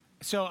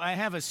So I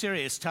have a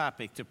serious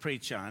topic to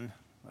preach on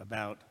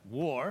about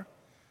war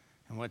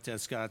and what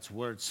does God's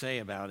word say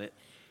about it.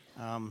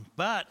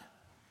 But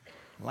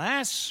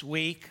last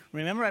week,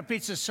 remember I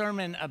preached a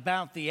sermon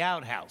about the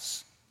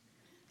outhouse.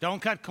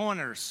 Don't cut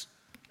corners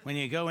when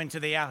you go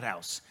into the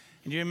outhouse.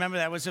 And you remember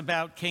that was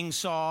about King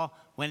Saul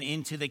went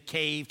into the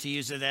cave to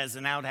use it as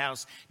an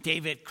outhouse.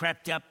 David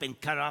crept up and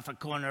cut off a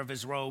corner of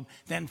his robe,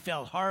 then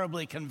felt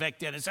horribly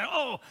convicted and said,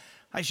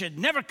 I should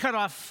never cut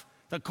off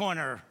the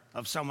corner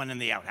of someone in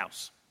the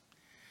outhouse.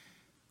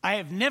 I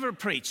have never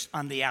preached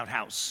on the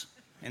outhouse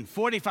in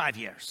 45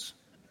 years.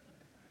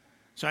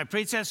 So I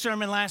preached that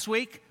sermon last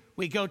week.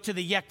 We go to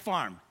the Yeck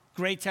Farm.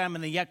 Great time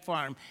in the Yeck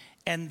Farm.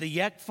 And the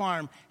Yeck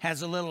Farm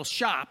has a little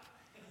shop.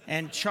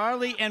 And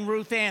Charlie and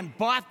Ruth Ann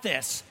bought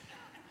this,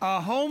 a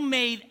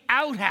homemade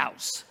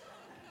outhouse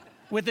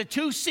with a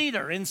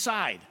 2-seater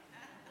inside.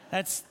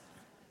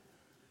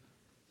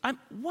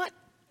 What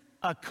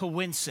a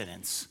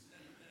coincidence.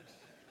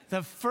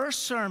 The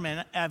first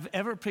sermon I've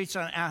ever preached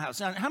on an outhouse.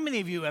 Now, how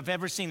many of you have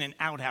ever seen an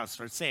outhouse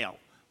for sale?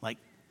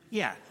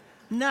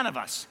 None of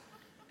us.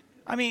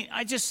 I mean,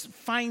 I just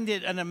find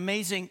it an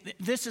amazing,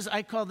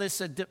 I call this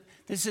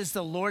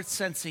the Lord's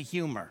sense of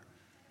humor.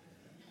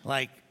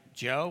 Like,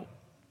 Joe,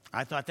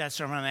 I thought that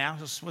sermon on the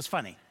outhouse was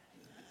funny.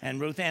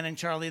 And Ruth Ann and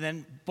Charlie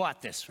then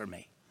bought this for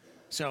me.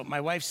 So my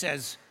wife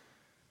says,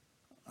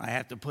 I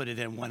have to put it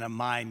in one of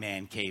my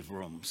man cave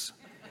rooms.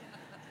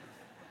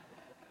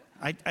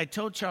 I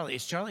told Charlie,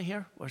 is Charlie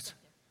here? Where's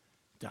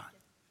Don?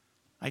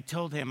 I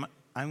told him,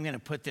 I'm going to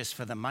put this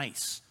for the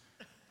mice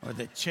or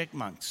the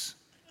chickmunks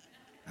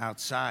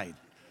outside.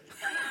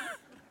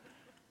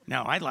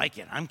 No, I like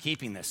it. I'm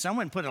keeping this.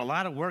 Someone put a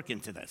lot of work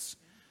into this.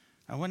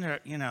 I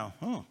wonder,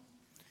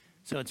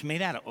 So it's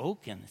made out of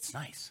oak and it's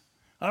nice.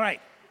 All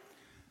right.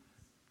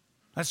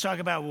 Let's talk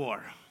about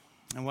war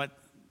and what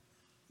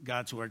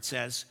God's word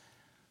says.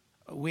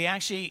 We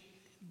actually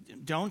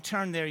don't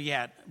turn there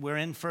yet. We're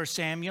in 1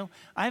 Samuel.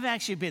 I've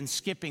actually been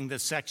skipping the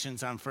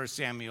sections on 1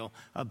 Samuel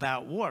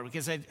about war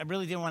because I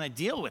really didn't want to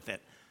deal with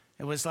it.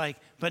 It was like,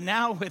 but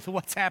now with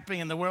what's happening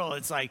in the world,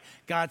 it's like,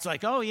 God's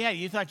like, oh yeah,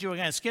 you thought you were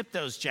going to skip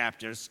those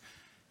chapters.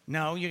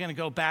 No, you're going to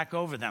go back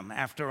over them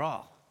after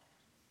all.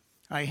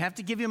 I have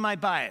to give you my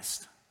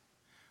bias.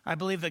 I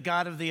believe the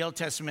God of the Old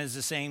Testament is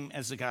the same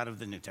as the God of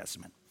the New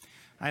Testament.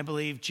 I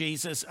believe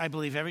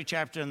every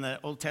chapter in the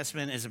Old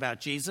Testament is about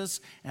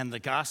Jesus and the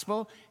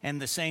gospel,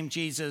 and the same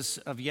Jesus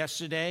of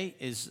yesterday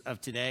is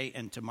of today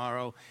and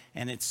tomorrow,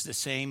 and it's the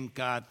same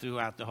God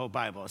throughout the whole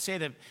Bible. I say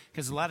that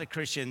because a lot of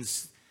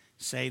Christians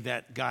say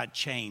that God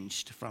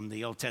changed from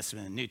the Old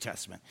Testament and New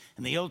Testament.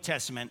 In the Old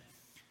Testament,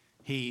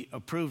 he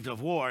approved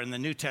of war. In the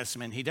New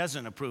Testament, he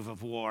doesn't approve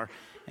of war.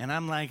 And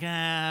I'm like, no,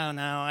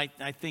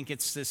 I think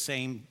it's the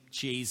same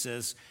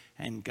Jesus,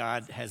 and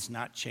God has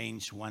not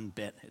changed one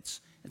bit.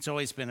 It's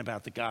always been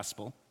about the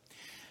gospel.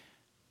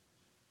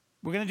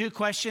 We're going to do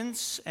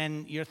questions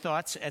and your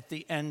thoughts at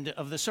the end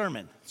of the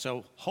sermon,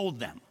 so hold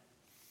them.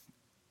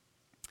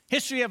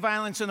 History of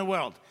violence in the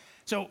world.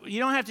 So you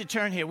don't have to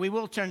turn here. We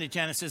will turn to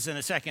Genesis in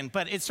a second.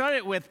 But it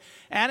started with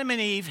Adam and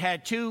Eve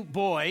had 2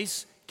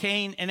 boys,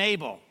 Cain and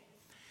Abel.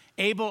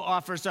 Abel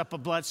offers up a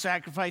blood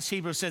sacrifice.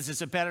 Hebrews says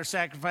it's a better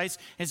sacrifice.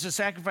 It's a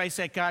sacrifice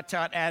that God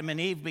taught Adam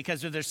and Eve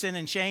because of their sin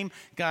and shame.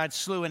 God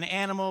slew an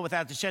animal.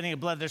 Without the shedding of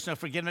blood, there's no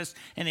forgiveness,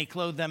 and he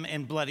clothed them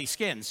in bloody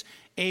skins.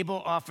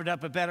 Abel offered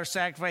up a better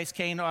sacrifice.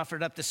 Cain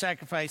offered up the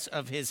sacrifice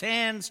of his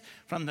hands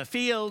from the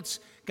fields.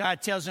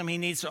 God tells him he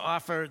needs to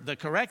offer the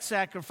correct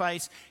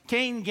sacrifice.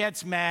 Cain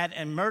gets mad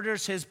and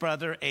murders his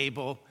brother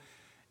Abel,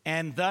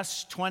 and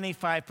thus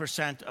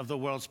 25% of the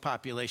world's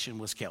population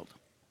was killed.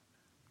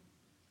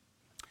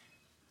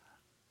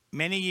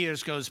 Many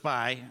years goes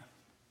by, a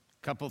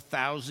couple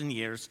thousand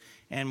years,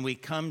 and we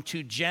come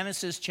to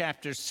Genesis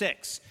chapter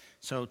 6.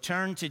 So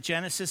turn to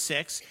Genesis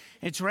 6.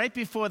 It's right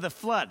before the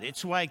flood.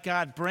 It's why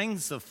God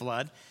brings the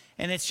flood.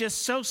 And it's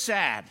just so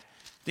sad.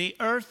 The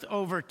earth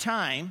over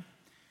time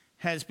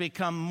has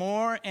become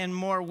more and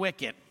more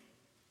wicked.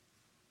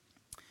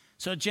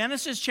 So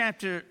Genesis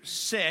chapter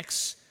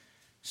 6,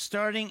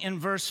 starting in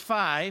verse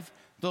 5,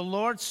 the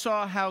Lord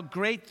saw how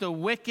great the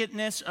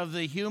wickedness of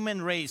the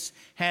human race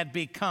had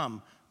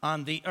become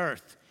on the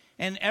earth.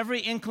 And every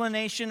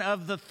inclination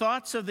of the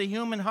thoughts of the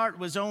human heart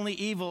was only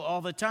evil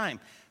all the time.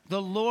 The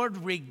Lord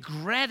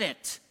regretted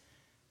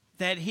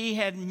that he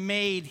had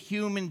made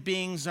human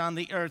beings on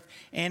the earth,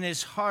 and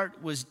his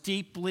heart was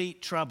deeply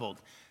troubled.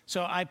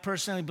 So I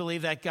personally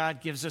believe that God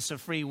gives us a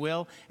free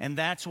will, and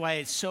that's why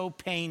it so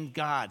pained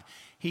God.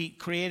 He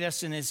created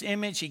us in his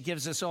image. He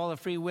gives us all a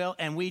free will,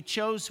 and we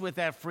chose with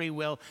that free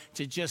will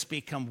to just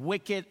become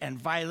wicked and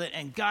violent,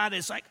 and God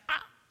is like,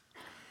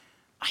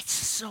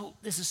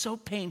 this is so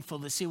painful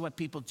to see what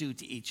people do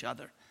to each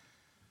other.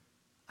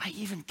 I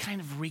even kind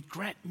of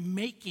regret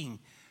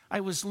I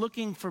was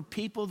looking for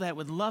people that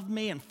would love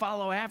me and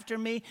follow after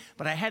me,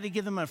 but I had to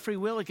give them a free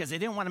will because they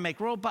didn't want to make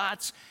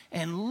robots.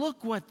 And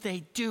look what they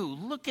do.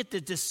 Look at the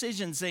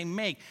decisions they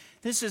make.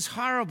 This is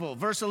horrible.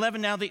 Verse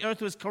 11, now the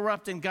earth was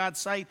corrupt in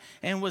God's sight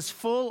and was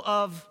full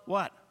of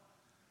what?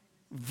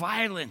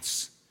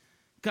 violence.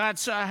 God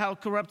saw how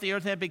corrupt the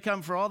earth had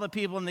become, for all the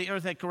people in the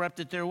earth had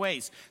corrupted their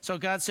ways. So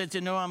God said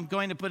to Noah, I'm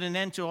going to put an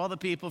end to all the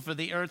people, for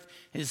the earth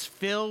is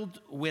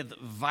filled with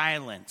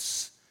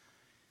violence.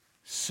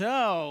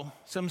 So,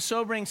 some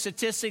sobering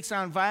statistics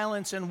on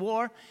violence and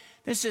war.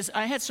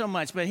 I had so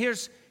much, but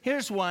here's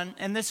one,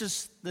 and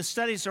the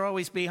studies are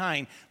always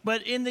behind.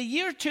 But in the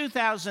year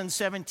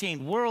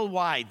 2017,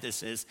 worldwide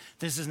this is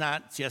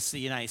not just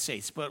the United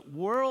States, but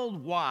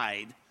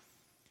worldwide,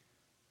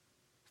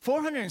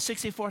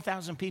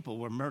 464,000 people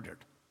were murdered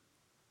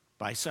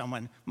by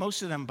someone,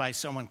 most of them by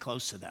someone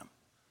close to them.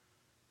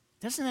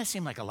 Doesn't that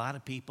seem like a lot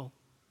of people?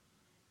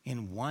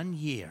 In 1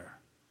 year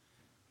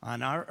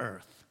on our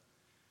earth,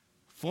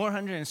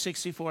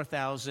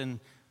 464,000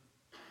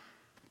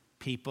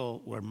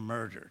 people were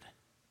murdered.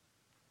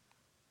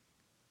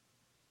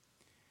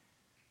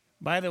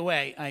 By the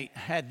way, I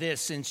had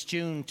this since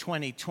June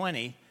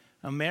 2020.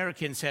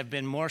 Americans have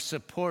been more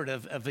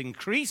supportive of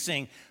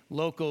increasing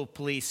local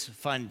police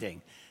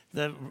funding.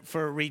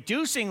 For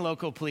reducing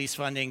local police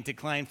funding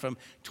declined from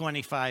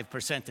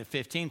 25% to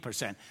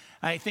 15%.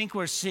 I think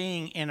we're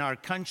seeing in our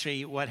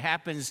country what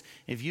happens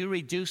if you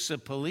reduce the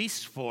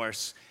police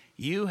force,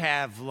 you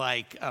have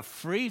like a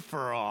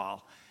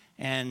free-for-all.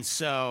 And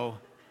so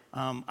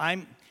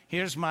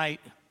here's my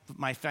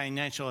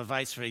financial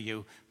advice for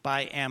you: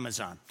 buy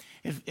Amazon.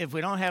 If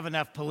we don't have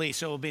enough police,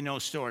 there will be no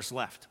stores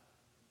left.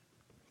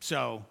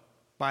 So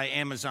buy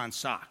Amazon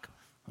stock.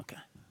 Okay.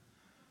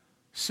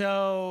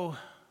 So,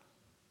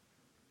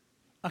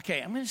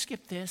 I'm going to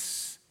skip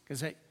this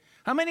because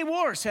how many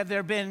wars have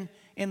there been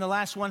in the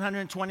last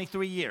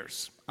 123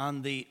 years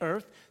on the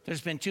earth?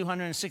 There's been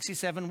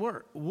 267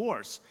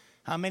 wars.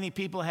 How many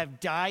people have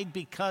died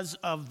because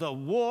of the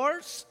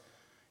wars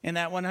in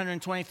that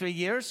 123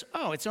 years?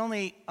 Oh, it's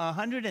only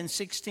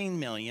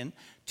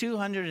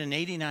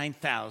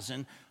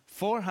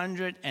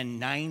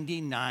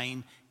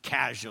 116,289,499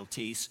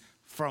 casualties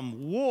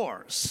from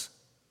wars.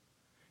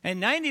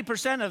 And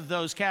 90% of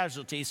those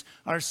casualties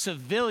are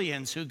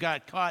civilians who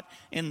got caught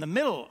in the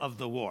middle of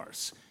the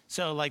wars.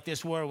 So like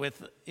this war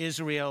with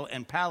Israel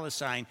and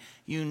Palestine,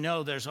 you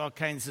know there's all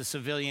kinds of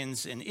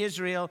civilians in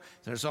Israel.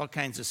 There's all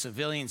kinds of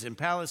civilians in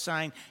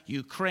Palestine.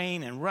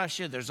 Ukraine and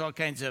Russia, there's all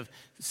kinds of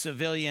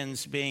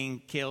civilians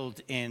being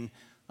killed in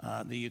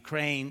the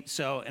Ukraine.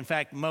 So, in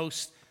fact,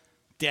 most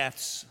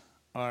deaths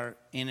are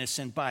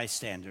innocent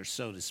bystanders,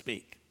 so to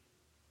speak.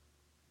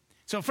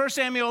 So 1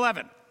 Samuel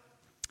 11.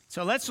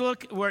 So let's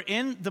look. We're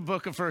in the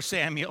book of 1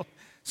 Samuel.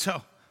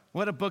 So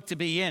what a book to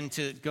be in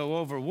to go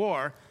over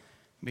war,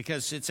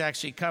 because it's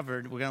actually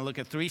covered. We're going to look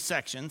at 3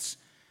 sections.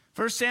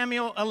 1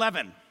 Samuel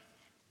 11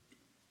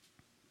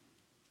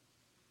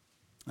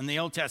 in the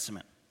Old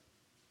Testament.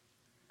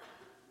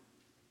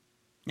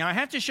 Now, I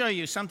have to show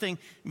you something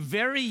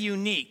very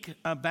unique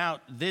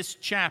about this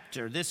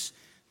chapter, this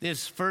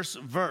first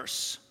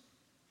verse.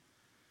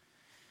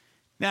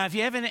 Now, if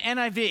you have an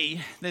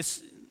NIV,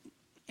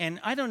 and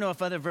I don't know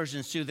if other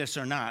versions do this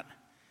or not,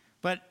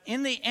 but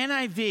in the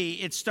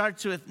NIV, it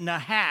starts with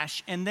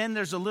Nahash, and then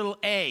there's a little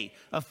a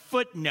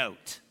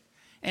footnote.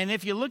 And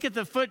if you look at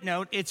the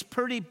footnote, it's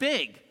pretty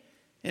big.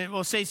 It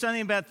will say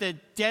something about the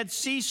Dead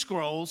Sea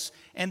Scrolls,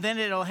 and then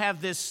it'll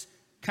have this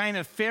kind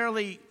of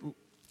fairly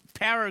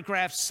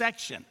paragraph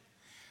section.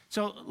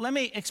 So let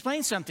me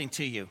explain something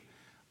to you.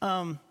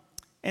 And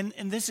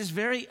this is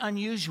very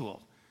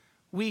unusual.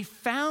 We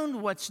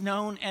found what's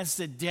known as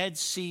the Dead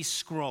Sea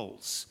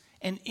Scrolls.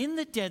 And in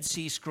the Dead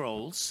Sea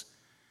Scrolls,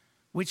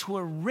 which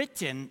were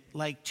written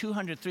like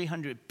 200,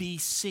 300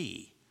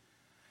 BC,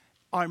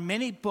 are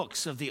many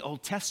books of the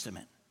Old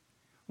Testament.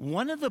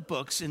 One of the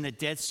books in the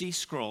Dead Sea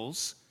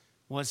Scrolls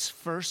was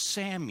 1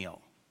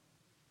 Samuel.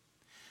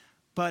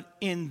 But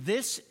in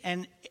this,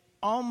 and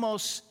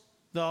almost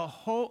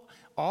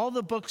all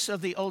the books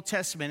of the Old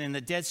Testament in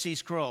the Dead Sea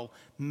Scroll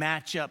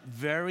match up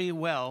very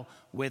well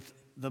with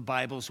the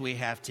Bibles we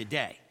have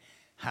today.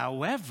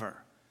 However,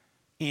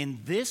 in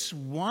this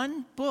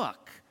one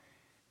book,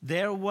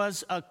 there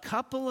was a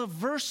couple of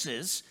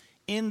verses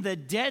in the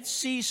Dead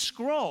Sea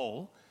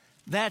Scroll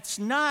that's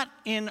not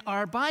in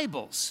our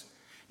Bibles.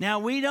 Now,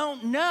 we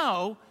don't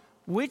know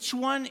which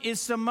one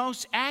is the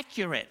most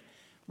accurate,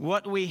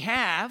 what we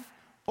have,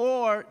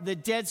 or the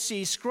Dead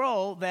Sea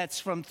Scroll that's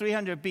from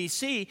 300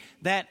 BC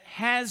that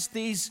has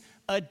these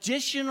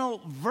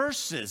additional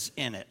verses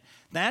in it.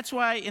 That's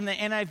why in the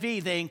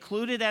NIV they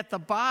included at the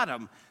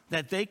bottom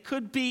that they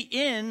could be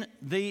in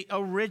the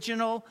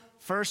original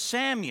 1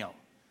 Samuel.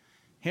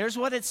 Here's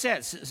what it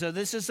says. So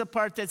this is the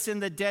part that's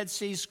in the Dead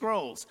Sea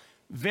Scrolls.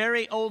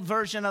 Very old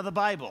version of the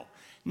Bible.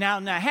 Now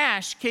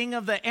Nahash, king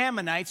of the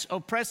Ammonites,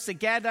 oppressed the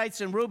Gadites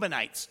and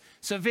Reubenites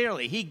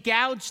severely. He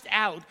gouged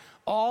out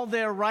all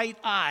their right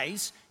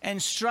eyes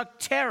and struck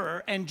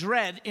terror and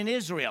dread in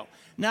Israel.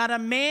 Not a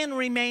man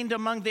remained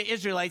among the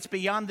Israelites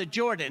beyond the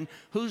Jordan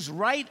whose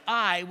right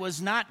eye was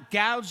not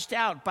gouged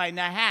out by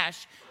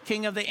Nahash,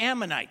 king of the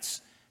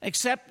Ammonites,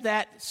 except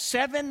that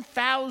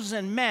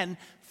 7,000 men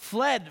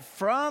fled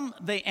from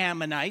the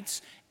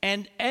Ammonites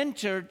and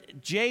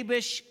entered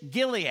Jabesh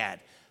Gilead.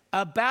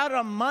 about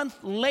a month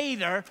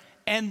later,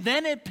 and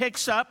then it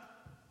picks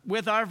up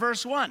with our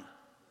verse 1.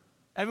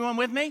 Everyone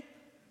with me?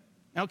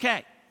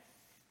 Okay.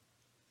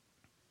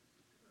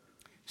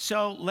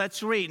 So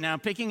let's read. Now,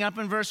 picking up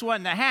in verse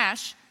 1,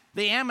 Nahash,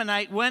 the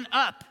Ammonite, went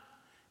up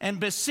and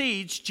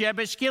besieged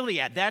Jabesh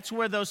Gilead. That's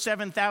where those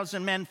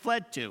 7,000 men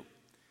fled to.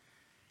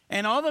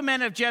 And all the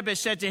men of Jabesh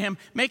said to him,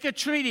 make a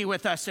treaty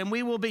with us, and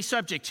we will be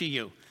subject to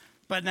you.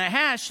 But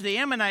Nahash, the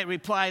Ammonite,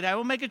 replied, I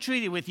will make a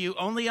treaty with you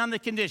only on the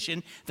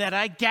condition that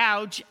I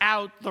gouge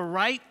out the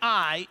right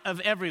eye of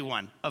every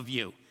one of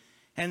you.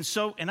 And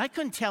I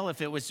couldn't tell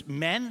if it was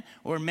men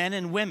or men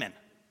and women.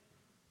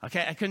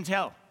 Okay, I couldn't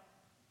tell.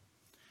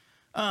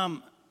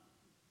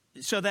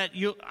 So that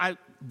I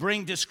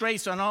bring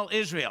disgrace on all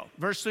Israel.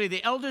 Verse 3,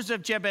 the elders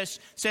of Jabesh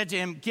said to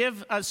him,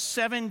 give us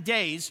 7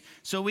 days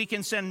so we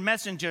can send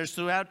messengers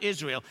throughout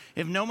Israel.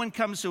 If no one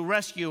comes to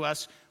rescue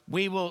us,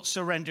 we will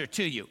surrender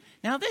to you.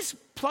 Now, this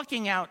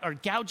plucking out or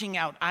gouging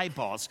out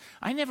eyeballs,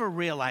 I never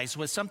realized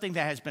was something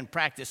that has been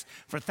practiced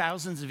for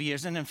thousands of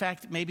years, and in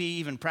fact, maybe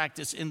even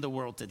practiced in the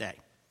world today.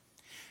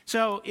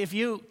 So if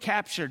you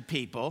captured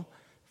people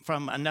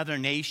from another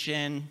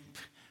nation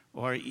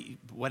or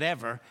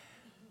whatever,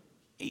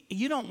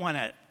 you don't want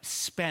to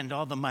spend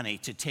all the money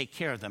to take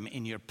care of them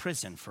in your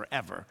prison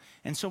forever.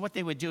 And so what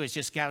they would do is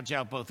just gouge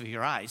out both of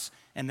your eyes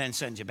and then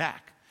send you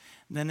back.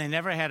 Then they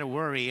never had to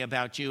worry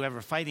about you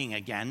ever fighting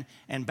again.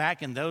 And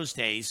back in those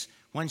days,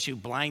 once you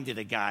blinded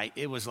a guy,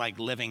 it was like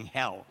living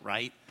hell,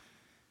 right?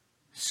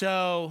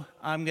 So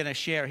I'm going to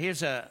share.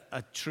 Here's a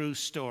true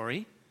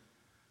story.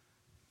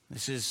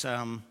 This is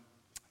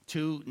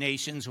 2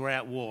 nations were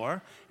at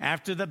war.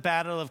 After the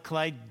Battle of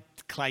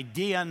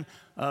Clydion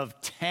of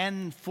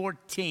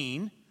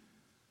 1014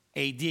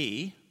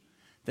 A.D.,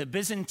 the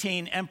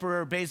Byzantine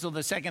Emperor Basil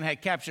II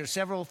had captured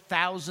several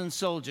thousand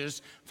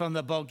soldiers from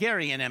the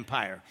Bulgarian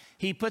Empire.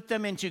 He put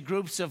them into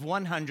groups of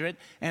 100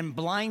 and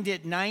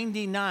blinded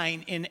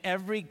 99 in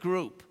every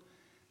group.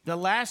 The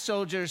last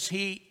soldiers,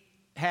 he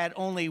had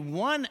only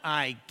one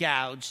eye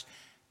gouged.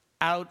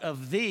 Out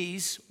of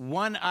these,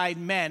 one-eyed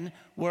men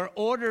were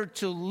ordered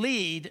to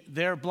lead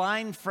their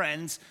blind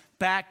friends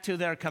back to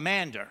their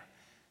commander.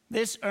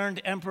 This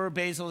earned Emperor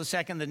Basil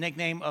II the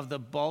nickname of the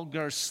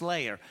Bulgar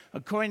Slayer.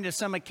 According to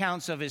some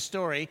accounts of his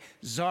story,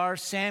 Tsar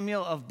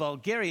Samuel of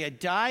Bulgaria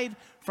died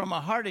from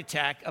a heart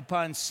attack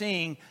upon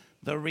seeing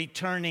the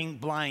returning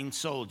blind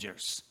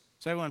soldiers.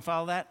 Does everyone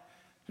follow that?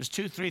 There's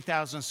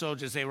 3,000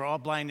 soldiers. They were all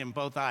blind in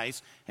both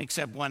eyes,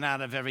 except one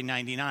out of every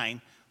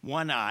 99,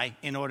 one eye,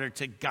 in order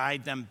to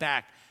guide them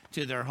back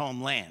to their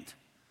homeland.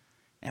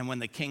 And when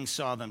the king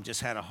saw them,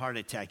 just had a heart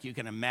attack. You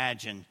can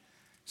imagine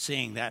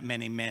seeing that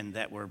many men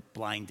that were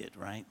blinded,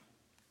 right?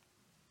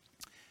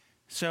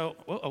 So,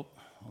 hold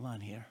on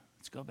here.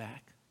 Let's go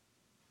back.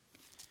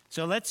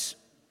 So let's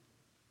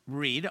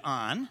read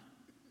on.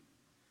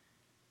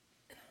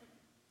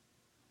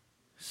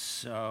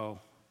 So,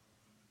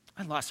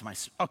 I lost my,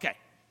 okay.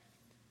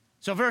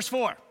 So verse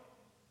 4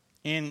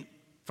 in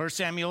 1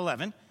 Samuel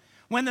 11.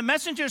 When the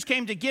messengers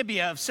came to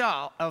Gibeah of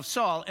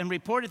Saul and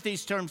reported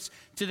these terms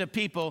to the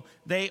people,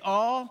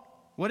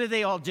 what did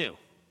they all do?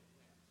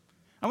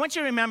 I want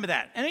you to remember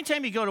that.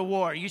 Anytime you go to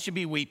war, you should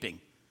be weeping.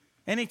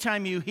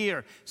 Anytime you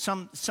hear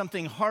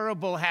something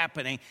horrible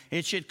happening,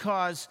 it should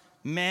cause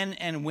men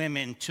and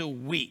women to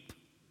weep.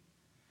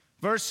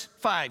 Verse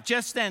 5,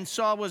 just then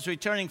Saul was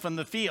returning from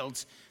the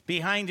fields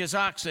behind his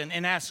oxen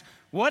and asked,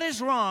 what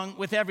is wrong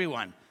with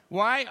everyone?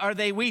 Why are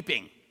they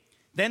weeping?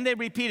 Then they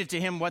repeated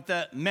to him what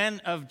the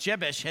men of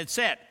Jabesh had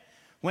said.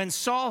 When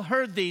Saul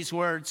heard these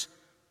words,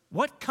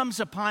 what comes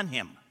upon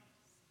him?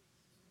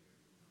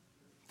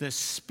 The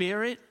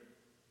Spirit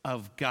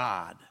of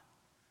God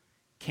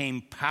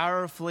came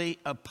powerfully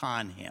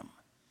upon him,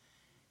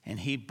 and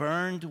he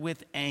burned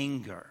with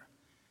anger.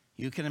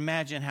 You can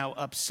imagine how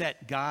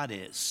upset God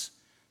is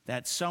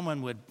that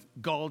someone would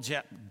gouge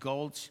out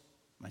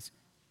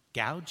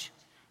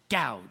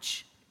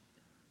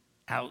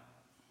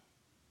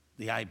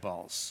the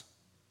eyeballs.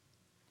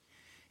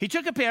 He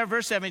took a pair,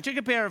 verse 7, he took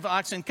a pair of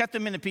oxen, cut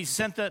them into pieces,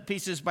 sent the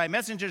pieces by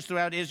messengers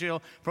throughout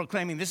Israel,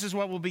 proclaiming, this is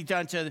what will be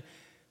done to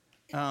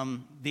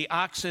the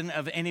oxen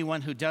of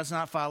anyone who does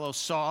not follow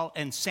Saul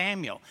and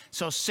Samuel.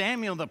 So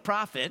Samuel the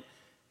prophet,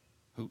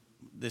 who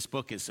this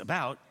book is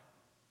about,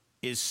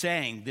 is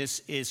saying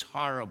this is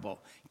horrible.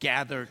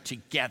 Gather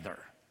together.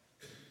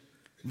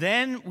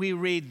 Then we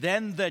read,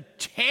 then the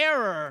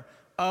terror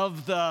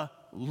of the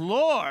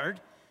Lord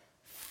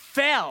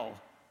fell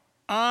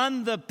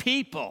on the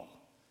people,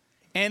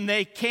 and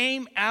they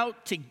came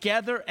out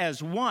together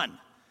as one.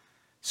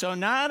 So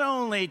not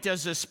only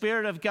does the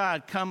Spirit of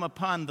God come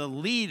upon the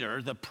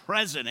leader, the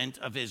president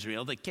of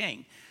Israel, the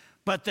king,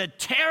 but the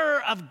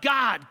terror of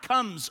God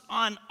comes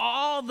on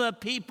all the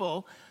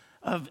people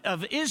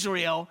of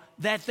Israel,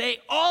 that they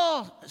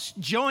all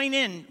join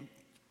in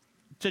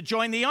to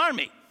join the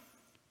army.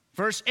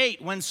 Verse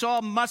 8, when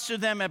Saul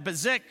mustered them at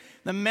Bezek,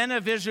 the men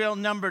of Israel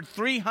numbered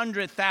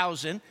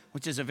 300,000,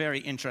 which is a very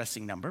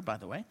interesting number, by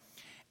the way,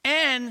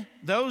 and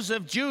those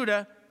of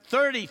Judah,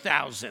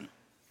 30,000.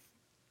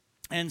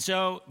 And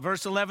so,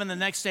 verse 11, the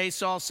next day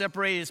Saul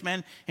separated his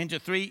men into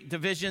 3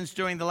 divisions.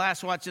 During the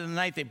last watch of the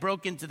night, they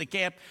broke into the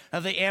camp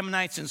of the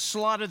Ammonites and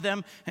slaughtered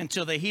them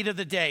until the heat of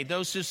the day.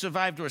 Those who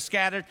survived were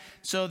scattered,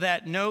 so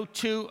that no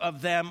 2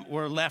 of them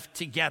were left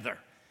together.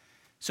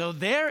 So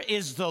there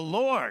is the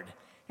Lord.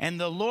 And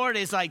the Lord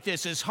is like,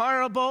 this is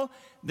horrible.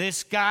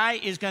 This guy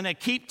is going to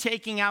keep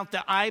taking out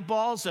the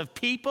eyeballs of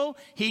people.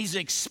 He's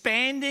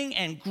expanding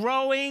and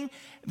growing.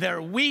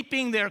 They're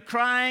weeping, they're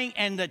crying,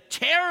 and the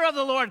terror of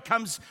the Lord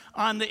comes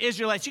on the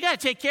Israelites. You got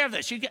to take care of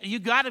this. You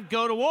got to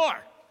go to war.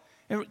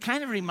 It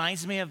kind of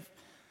reminds me of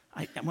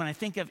when I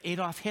think of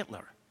Adolf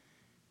Hitler.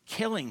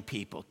 Killing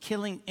people,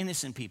 killing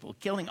innocent people,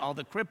 killing all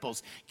the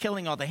cripples,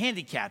 killing all the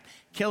handicapped,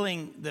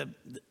 killing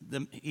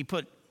he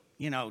put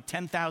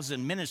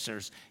 10,000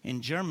 ministers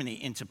in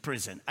Germany into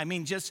prison. I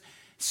mean, just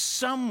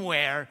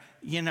somewhere,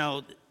 you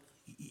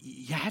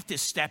have to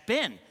step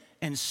in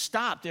and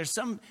stop. There's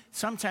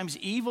sometimes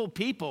evil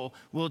people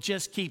will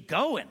just keep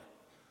going.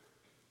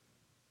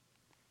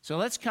 So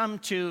let's come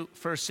to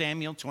 1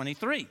 Samuel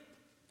 23.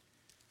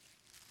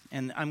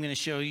 And I'm going to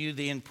show you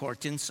the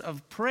importance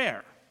of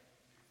prayer.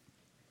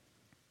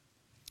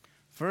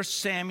 1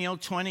 Samuel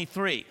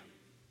 23,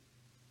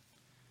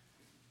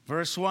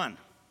 verse 1.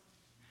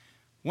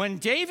 When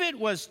David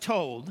was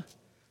told,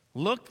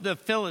 look, the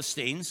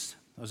Philistines,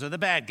 those are the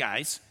bad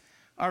guys,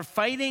 are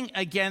fighting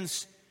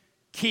against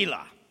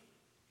Keilah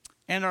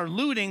and are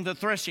looting the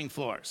threshing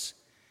floors,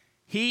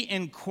 he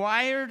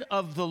inquired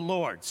of the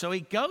Lord. So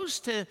he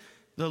goes to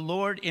the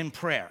Lord in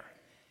prayer.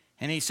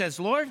 And he says,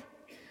 Lord,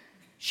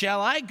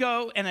 shall I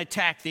go and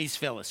attack these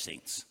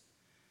Philistines?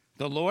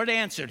 The Lord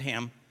answered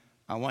him,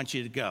 I want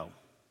you to go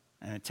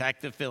and attack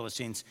the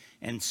Philistines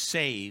and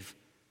save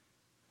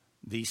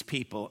these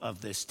people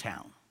of this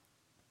town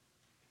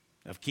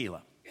of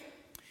Keilah.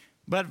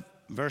 But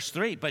verse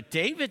 3, but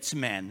David's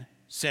men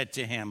said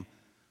to him,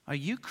 are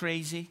you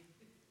crazy,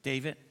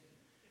 David?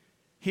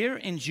 Here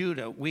in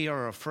Judah, we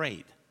are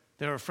afraid.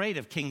 They're afraid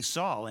of King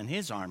Saul and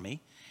his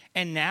army.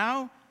 And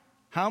now,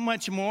 how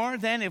much more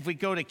then if we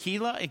go to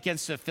Keilah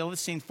against the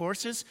Philistine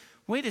forces?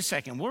 Wait a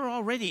second, we're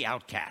already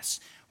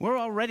outcasts. We're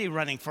already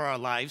running for our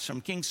lives from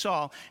King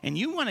Saul, and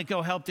you want to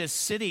go help this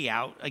city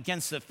out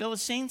against the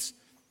Philistines?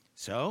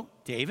 So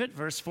David,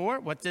 verse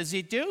 4, what does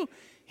he do?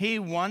 He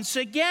once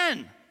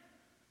again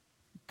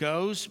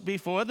goes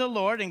before the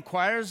Lord,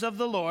 inquires of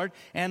the Lord,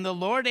 and the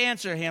Lord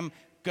answered him,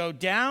 go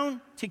down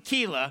to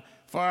Keilah,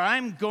 for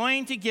I'm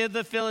going to give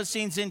the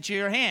Philistines into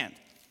your hand.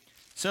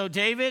 So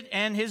David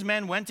and his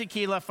men went to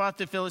Keilah, fought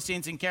the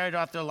Philistines, and carried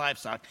off their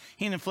livestock.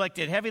 He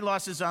inflicted heavy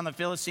losses on the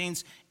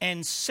Philistines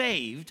and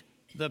saved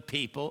the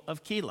people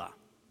of Keilah.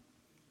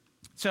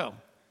 So,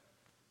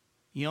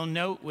 you'll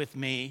note with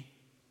me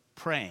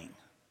praying.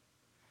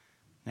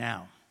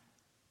 Now,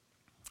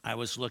 I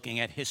was looking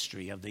at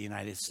history of the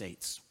United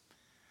States,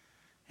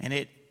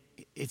 and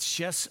it's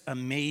just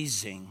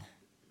amazing.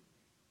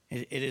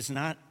 It is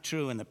not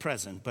true in the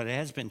present, but it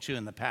has been true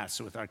in the past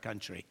with our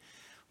country.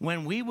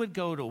 When we would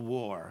go to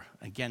war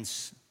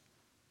against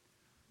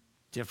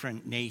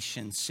different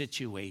nations,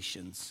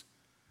 situations,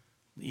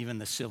 even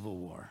the Civil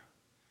War,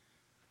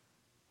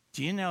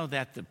 do you know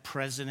that the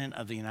President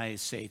of the United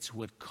States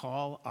would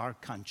call our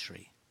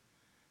country,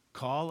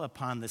 call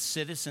upon the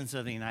citizens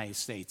of the United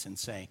States and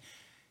say,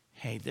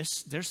 hey,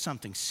 there's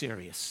something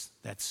serious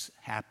that's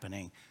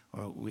happening,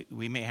 or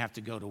we may have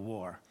to go to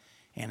war.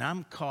 And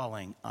I'm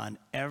calling on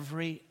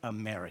every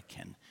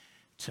American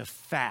to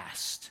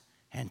fast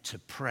and to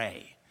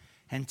pray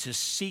and to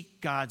seek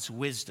God's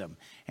wisdom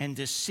and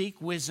to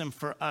seek wisdom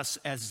for us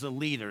as the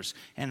leaders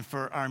and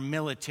for our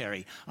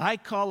military. I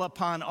call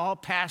upon all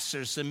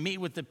pastors to meet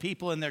with the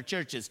people in their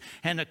churches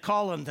and to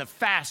call them to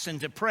fast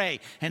and to pray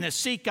and to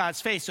seek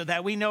God's face so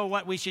that we know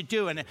what we should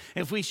do and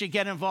if we should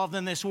get involved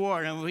in this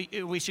war and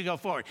we should go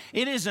forward.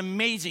 It is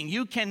amazing.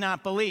 You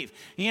cannot believe.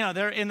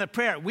 They're in the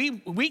prayer.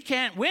 We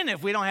can't win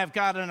if we don't have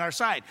God on our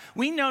side.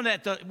 We know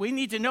that we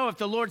need to know if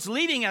the Lord's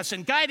leading us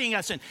and guiding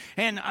us.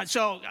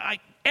 So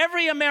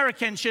every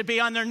American should be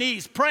on their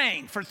knees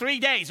praying for 3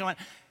 days.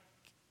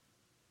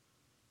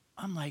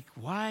 I'm like,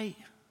 why?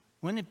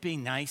 Wouldn't it be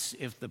nice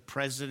if the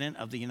President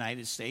of the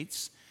United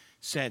States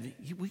said,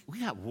 we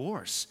got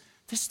wars.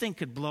 This thing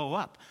could blow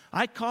up.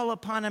 I call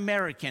upon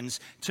Americans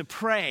to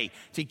pray,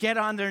 to get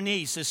on their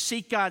knees, to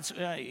seek God's,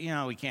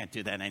 we can't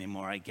do that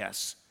anymore, I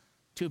guess.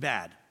 Too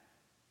bad.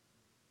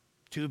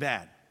 Too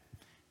bad.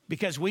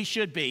 Because we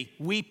should be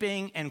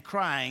weeping and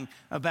crying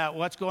about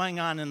what's going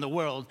on in the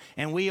world,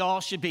 and we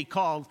all should be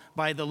called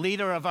by the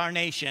leader of our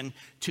nation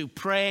to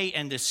pray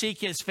and to seek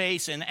his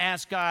face and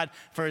ask God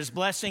for his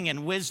blessing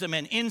and wisdom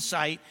and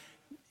insight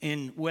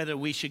in whether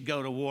we should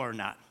go to war or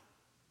not.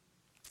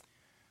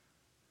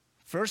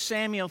 1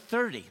 Samuel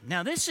 30.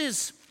 Now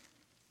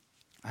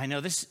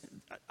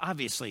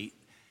obviously,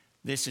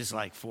 this is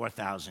like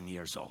 4,000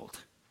 years old.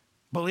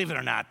 Believe it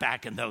or not,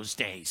 back in those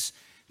days,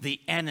 the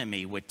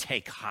enemy would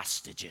take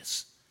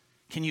hostages.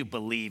 Can you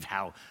believe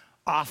how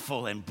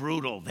awful and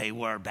brutal they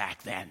were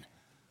back then?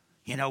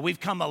 We've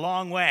come a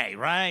long way,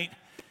 right?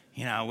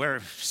 we're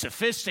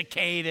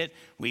sophisticated,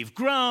 we've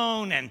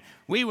grown, and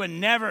we would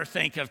never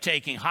think of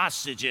taking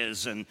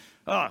hostages, and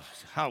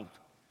how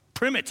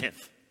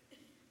primitive.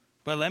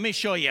 But let me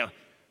show you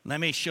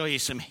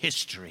some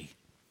history.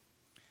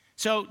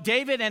 So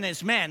David and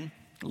his men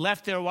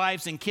left their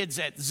wives and kids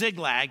at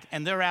Ziklag,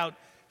 and they're out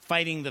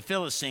fighting the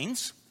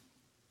Philistines.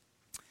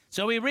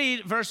 So we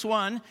read verse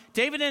 1,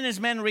 David and his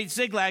men reached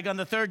Ziklag on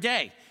the third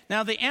day.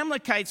 Now the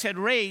Amalekites had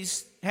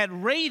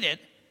raided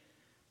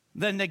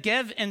the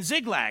Negev and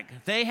Ziklag.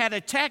 They had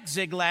attacked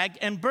Ziklag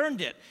and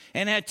burned it,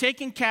 and had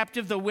taken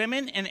captive the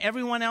women and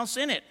everyone else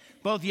in it,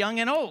 both young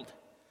and old.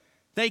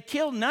 They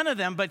killed none of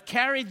them, but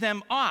carried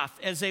them off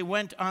as they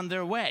went on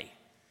their way.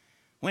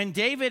 When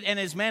David and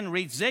his men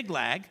reached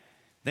Ziklag,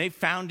 they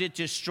found it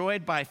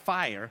destroyed by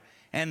fire,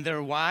 and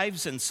their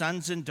wives and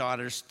sons and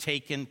daughters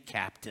taken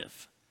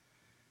captive.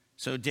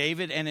 So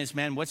David and his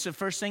men, what's the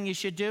first thing you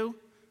should do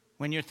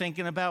when you're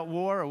thinking about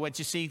war or what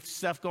you see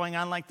stuff going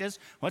on like this?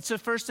 What's the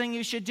first thing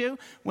you should do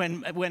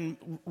when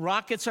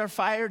rockets are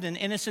fired and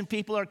innocent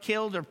people are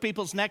killed or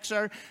people's necks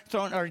are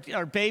thrown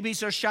or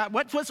babies are shot?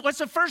 What's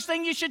the first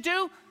thing you should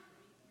do?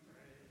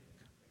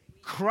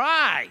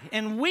 Cry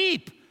and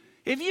weep.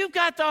 If you've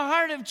got the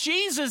heart of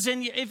Jesus,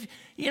 and if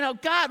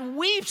God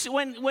weeps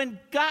when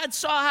God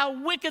saw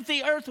how wicked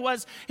the earth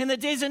was in the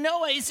days of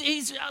Noah,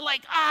 he's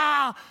like,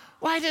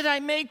 why did I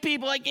make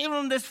people? I gave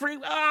them this free.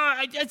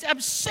 I'm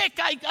sick.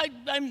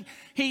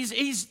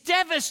 He's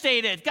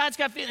devastated. God's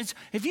got feelings.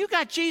 If you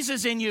got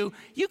Jesus in you,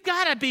 you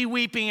gotta be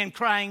weeping and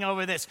crying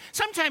over this.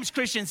 Sometimes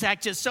Christians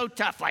act just so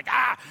tough, like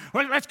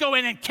let's go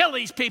in and kill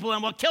these people,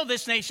 and we'll kill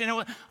this nation.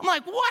 I'm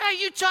like, what are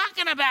you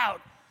talking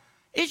about?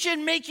 It should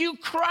make you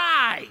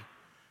cry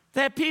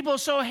that people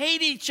so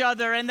hate each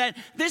other, and that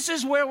this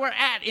is where we're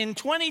at in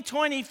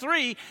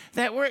 2023,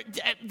 that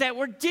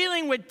we're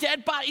dealing with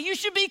dead bodies. You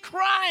should be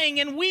crying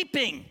and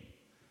weeping.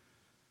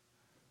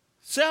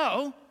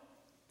 So,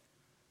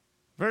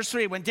 verse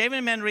 3, when David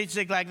and men reached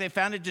Ziklag, they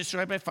found it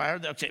destroyed by fire.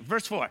 Okay,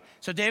 verse 4.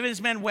 So David and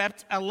his men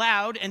wept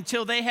aloud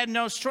until they had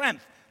no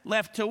strength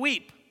left to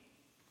weep.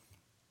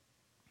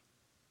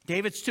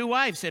 David's 2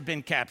 wives had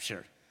been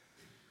captured.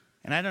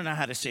 And I don't know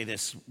how to say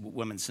this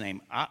woman's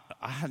name.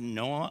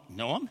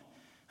 Noam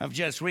of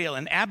Jezreel,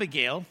 and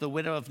Abigail, the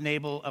widow of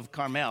Nabal of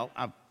Carmel.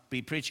 I'll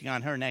be preaching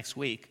on her next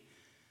week.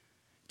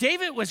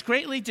 David was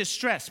greatly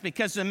distressed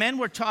because the men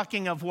were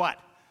talking of what?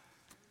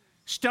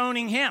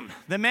 Stoning him.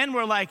 The men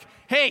were like,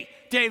 hey,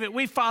 David,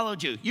 we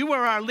followed you. You were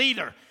our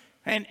leader.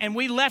 And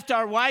we left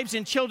our wives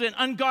and children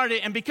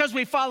unguarded. And because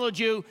we followed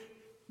you,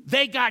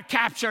 they got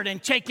captured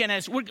and taken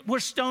as, we're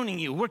stoning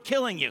you. We're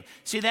killing you.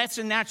 See, that's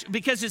a natural,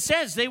 because it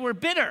says they were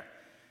bitter.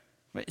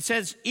 It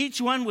says each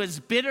one was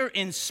bitter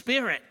in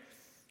spirit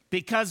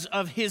because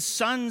of his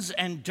sons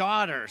and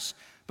daughters.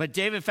 But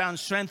David found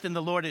strength in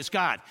the Lord his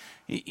God.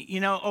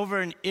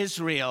 Over in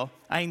Israel,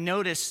 I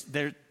noticed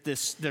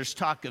there's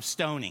talk of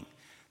stoning.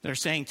 They're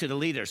saying to the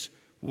leaders,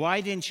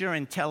 why didn't your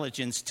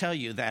intelligence tell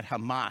you that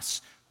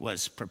Hamas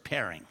was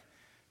preparing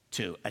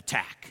to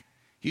attack?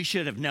 You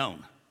should have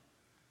known.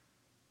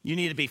 You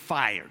need to be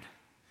fired.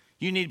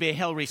 You need to be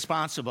held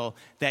responsible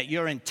that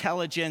your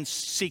intelligence,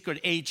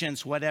 secret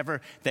agents, whatever,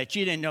 that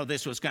you didn't know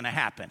this was going to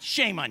happen.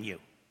 Shame on you.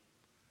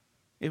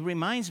 It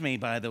reminds me,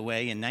 by the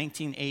way, in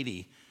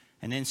 1980,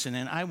 an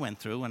incident I went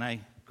through when I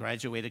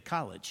graduated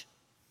college.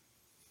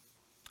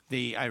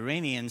 The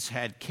Iranians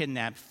had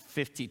kidnapped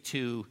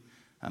 52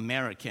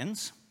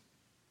 Americans,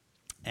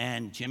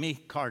 and Jimmy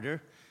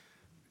Carter,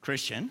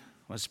 Christian,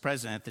 was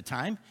president at the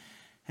time.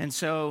 And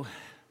so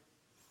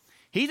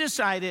he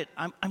decided,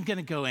 I'm going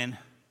to go in.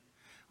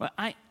 Well,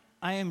 I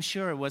am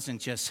sure it wasn't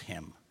just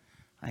him.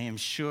 I am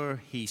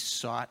sure he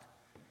sought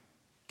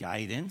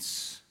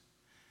guidance.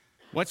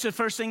 What's the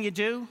first thing you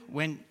do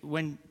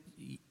when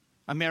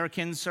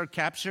Americans are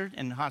captured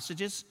and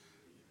hostages?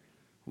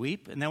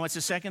 Weep. And then what's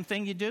the second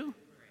thing you do?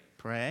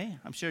 Pray.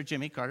 I'm sure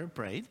Jimmy Carter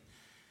prayed.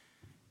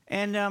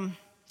 And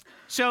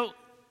so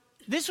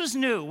this was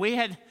new.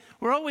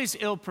 We're always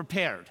ill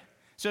prepared.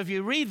 So if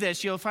you read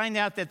this, you'll find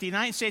out that the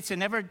United States had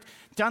never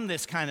done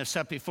this kind of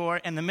stuff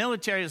before, and the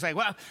military is like,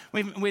 well,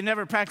 we've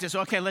never practiced.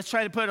 Okay, let's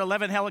try to put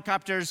 11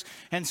 helicopters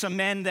and some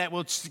men that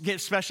will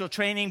get special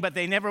training, but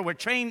they never were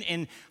trained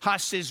in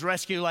hostage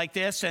rescue like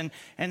this. And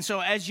so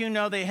as you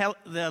know, the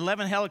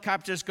 11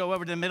 helicopters go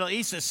over to the Middle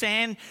East.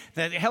 The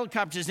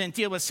helicopters didn't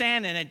deal with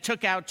sand, and it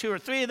took out 2 or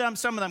 3 of them.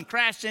 Some of them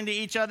crashed into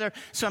each other.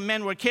 Some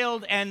men were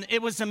killed, and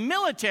it was the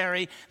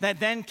military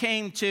that then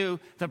came to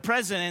the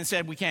president and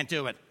said, we can't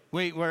do it.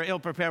 We're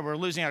ill-prepared. We're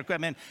losing our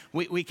equipment.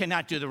 We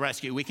cannot do the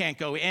rescue. We can't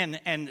go in.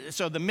 And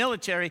so the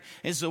military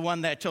is the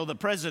one that told the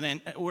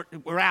president,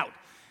 we're out.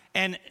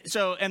 And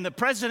the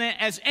president,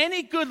 as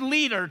any good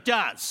leader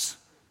does,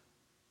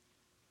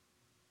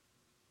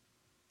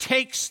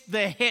 takes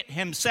the hit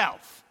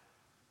himself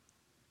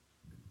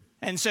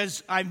and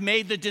says, I've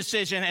made the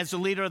decision as the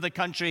leader of the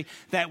country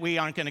that we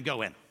aren't going to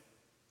go in.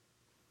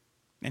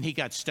 And he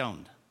got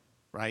stoned,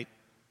 right?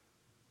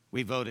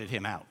 We voted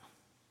him out.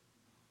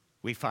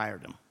 We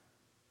fired him.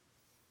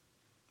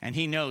 And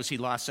he knows he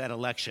lost that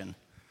election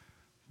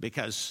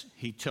because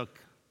he took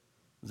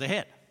the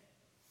hit.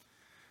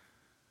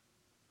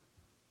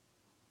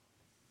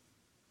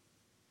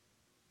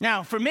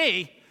 Now, for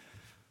me,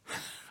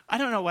 I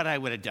don't know what I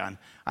would have done.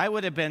 I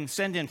would have been,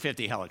 send in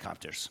 50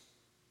 helicopters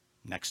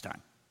next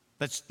time.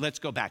 Let's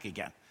go back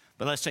again.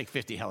 But let's take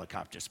 50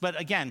 helicopters. But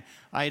again,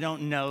 I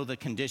don't know the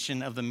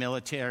condition of the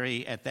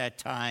military at that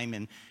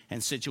time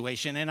and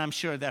situation, and I'm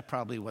sure that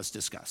probably was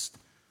discussed.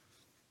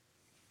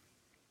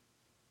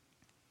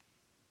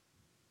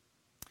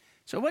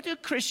 So what do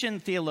Christian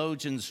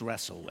theologians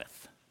wrestle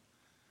with?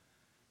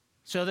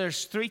 So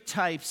there's three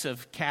types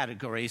of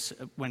categories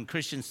when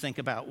Christians think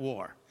about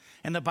war.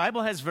 And the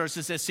Bible has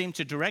verses that seem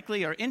to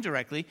directly or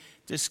indirectly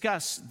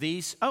discuss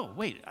these. Oh,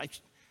 wait,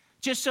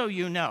 just so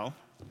you know.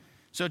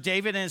 So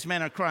David and his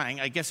men are crying.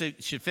 I guess I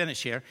should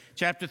finish here.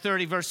 Chapter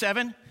 30, verse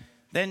 7.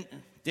 Then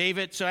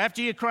David, so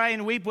after you cry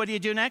and weep, what do you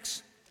do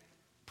next?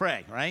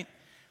 Pray, right?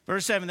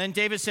 Verse 7, then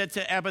David said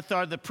to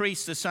Abiathar the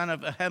priest, the son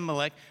of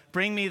Ahimelech,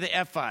 bring me the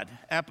ephod.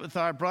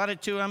 Abiathar brought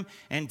it to him,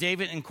 and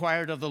David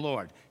inquired of the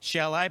Lord,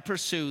 shall I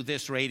pursue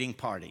this raiding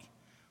party?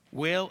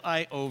 Will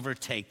I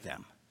overtake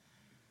them?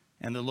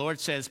 And the Lord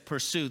says,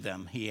 pursue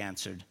them, he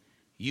answered.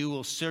 You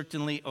will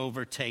certainly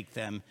overtake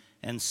them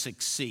and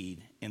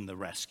succeed in the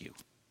rescue.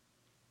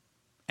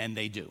 And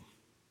they do.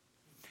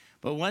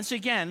 But once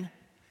again,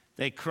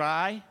 they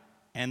cry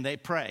and they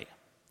pray.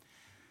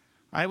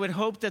 I would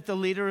hope that the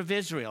leader of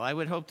Israel, I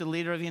would hope the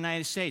leader of the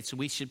United States,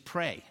 we should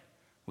pray.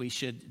 We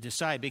should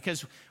decide.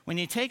 Because when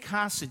you take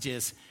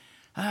hostages,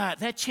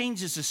 that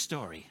changes the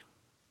story.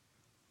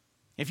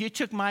 If you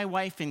took my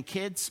wife and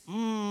kids,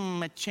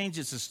 it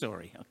changes the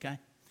story, okay?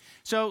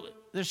 So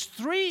there's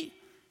three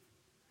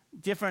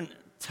different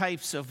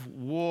types of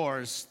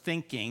wars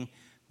thinking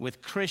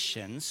with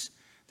Christians.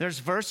 There's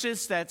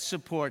verses that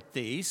support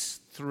these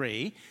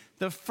three.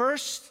 The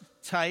first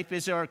type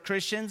is our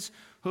Christians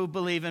who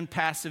believe in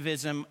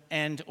pacifism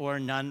and or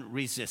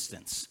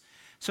non-resistance.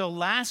 So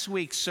last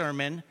week's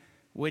sermon,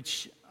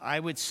 which I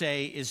would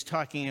say is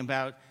talking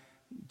about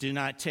do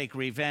not take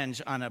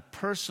revenge on a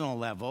personal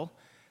level,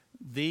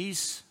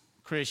 these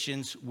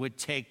Christians would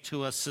take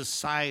to a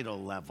societal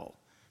level,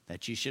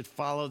 that you should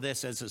follow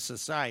this as a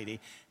society,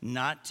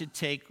 not to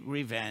take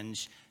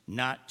revenge,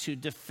 not to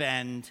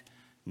defend,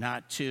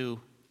 not to,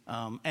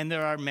 and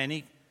there are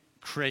many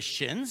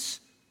Christians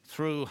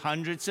through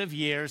hundreds of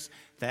years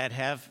that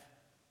have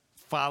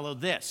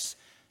followed this.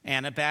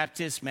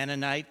 Anabaptist,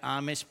 Mennonite,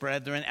 Amish,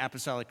 Brethren,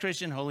 Apostolic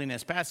Christian,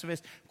 Holiness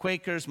Pacifist,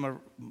 Quakers,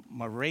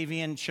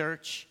 Moravian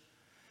Church.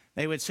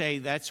 They would say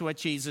that's what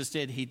Jesus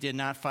did. He did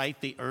not fight.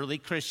 The early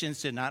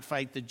Christians did not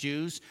fight the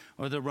Jews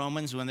or the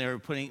Romans when they were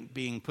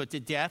being put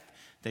to death.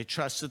 They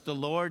trusted the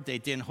Lord. They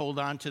didn't hold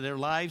on to their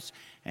lives.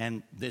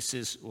 And this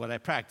is what I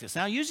practice.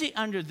 Now, usually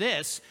under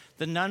this,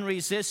 the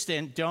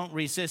non-resistant, don't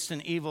resist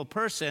an evil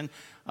person,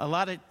 a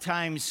lot of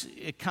times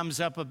it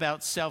comes up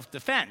about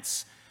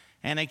self-defense.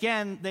 And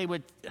again,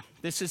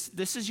 this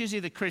is usually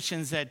the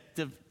Christians that,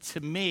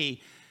 to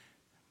me,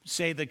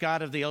 say the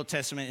God of the Old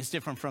Testament is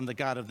different from the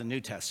God of the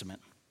New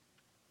Testament.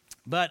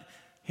 But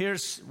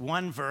here's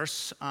one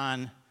verse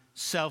on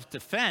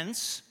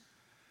self-defense.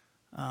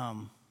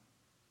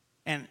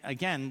 And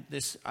again,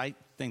 I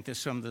think this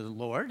is from the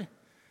Lord.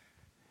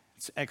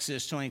 It's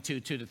Exodus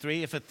 22,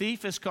 2-3. If a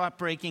thief is caught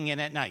breaking in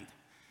at night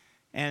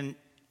and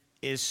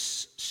is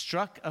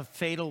struck a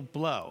fatal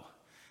blow.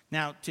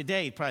 Now,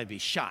 today, he'd probably be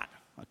shot,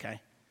 okay?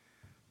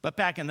 But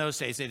back in those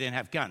days, they didn't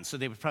have guns, so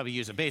they would probably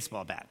use a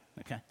baseball bat,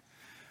 okay?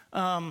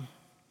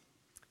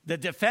 The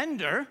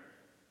defender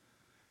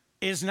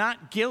is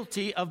not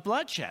guilty of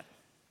bloodshed.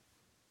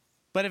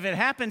 But if it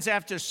happens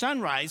after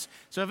sunrise,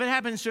 so if it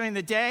happens during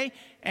the day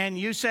and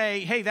you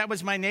say, hey, that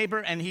was my neighbor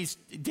and he's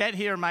dead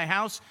here in my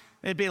house,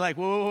 they'd be like,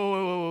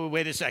 whoa,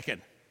 wait a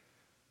second.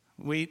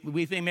 We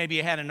think maybe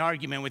you had an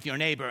argument with your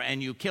neighbor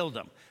and you killed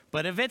him.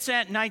 But if it's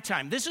at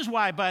nighttime, this is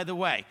why, by the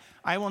way,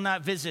 I will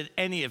not visit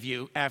any of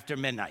you after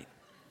midnight,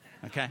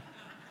 okay?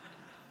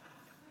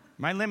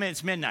 My limit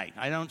is midnight.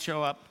 I don't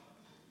show up.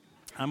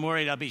 I'm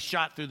worried I'll be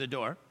shot through the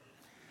door.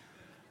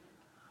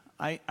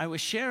 I was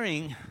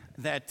sharing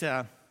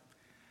that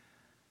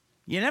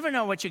you never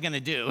know what you're going to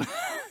do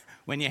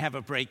when you have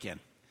a break-in.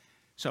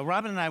 So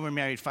Robin and I were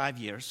married 5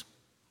 years.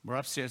 We're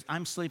upstairs.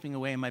 I'm sleeping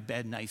away in my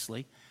bed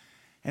nicely.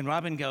 And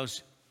Robin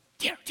goes,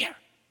 dear,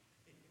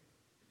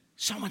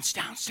 someone's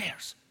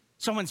downstairs.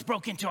 Someone's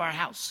broke into our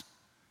house.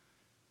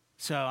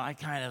 So I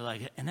kind of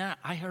like, and then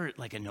I heard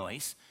like a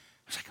noise.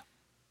 I was like,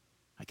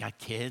 I got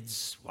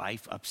kids,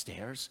 wife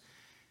upstairs.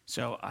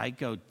 So I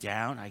go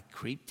down, I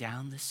creep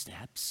down the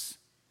steps.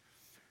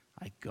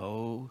 I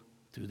go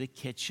through the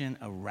kitchen,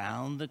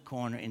 around the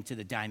corner, into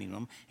the dining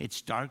room.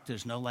 It's dark,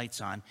 there's no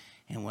lights on.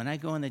 And when I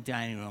go in the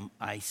dining room,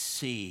 I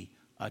see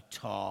a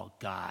tall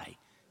guy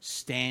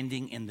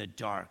standing in the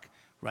dark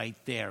right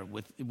there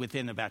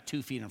within about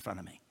 2 feet in front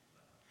of me.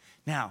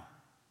 Now,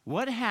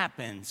 what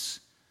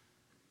happens,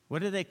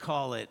 what do they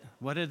call it?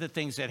 What are the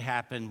things that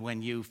happen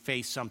when you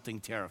face something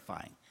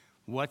terrifying?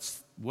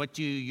 What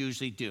do you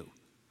usually do?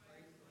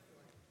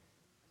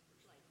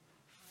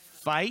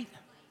 Fight?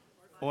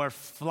 or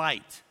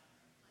flight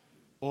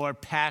or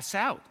pass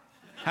out.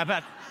 How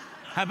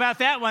about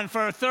that one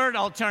for a third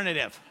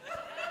alternative?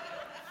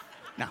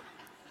 No.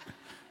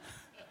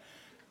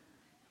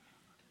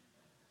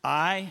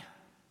 I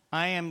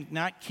am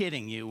not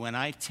kidding you when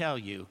I tell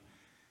you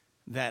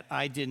that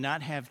I did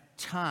not have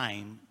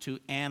time to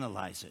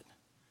analyze it.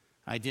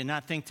 I did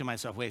not think to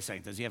myself, wait a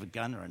second, does he have a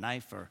gun or a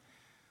knife?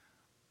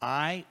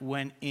 I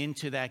went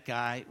into that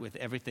guy with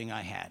everything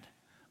I had.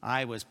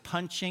 I was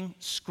punching,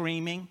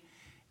 screaming,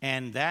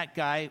 and that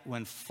guy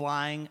went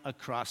flying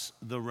across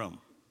the room.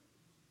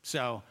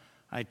 So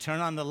I turn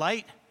on the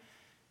light,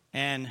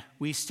 and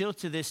we still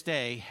to this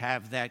day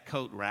have that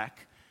coat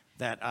rack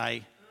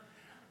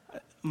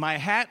my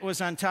hat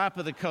was on top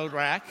of the coat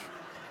rack,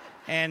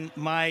 and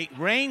my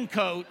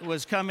raincoat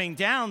was coming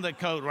down the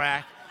coat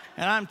rack,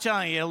 and I'm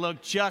telling you, it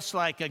looked just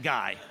like a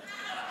guy.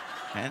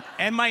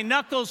 And my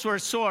knuckles were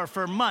sore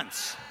for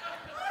months.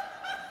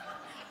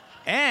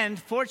 And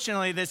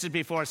fortunately, this is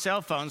before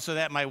cell phones, so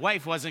that my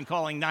wife wasn't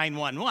calling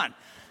 911.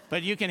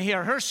 But you can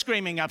hear her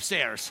screaming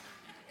upstairs.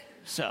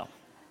 So,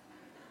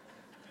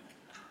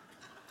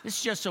 this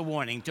is just a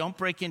warning. Don't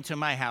break into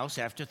my house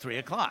after 3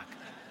 o'clock.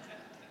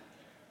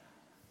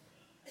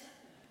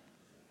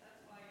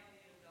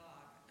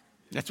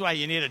 That's why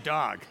you need a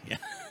dog. Yeah.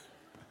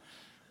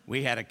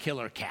 We had a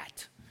killer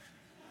cat.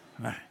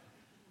 All right.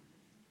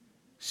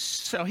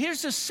 So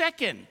here's the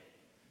second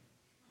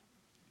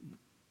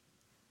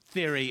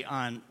theory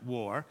on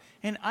war,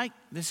 and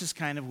this is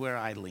kind of where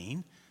I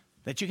lean,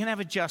 that you can have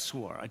a just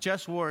war. A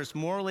just war is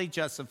morally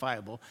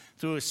justifiable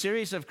through a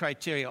series of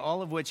criteria,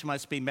 all of which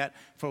must be met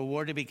for a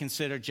war to be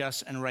considered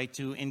just and right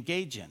to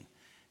engage in.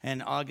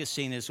 And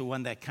Augustine is the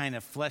one that kind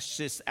of fleshed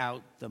this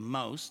out the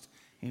most.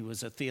 He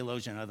was a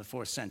theologian of the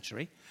 4th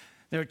century.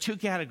 There are 2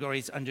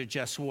 categories under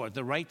just war.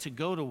 The right to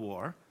go to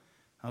war.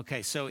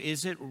 Okay, so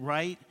is it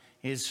right?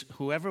 Is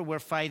whoever we're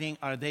fighting,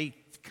 are they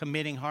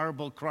committing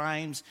horrible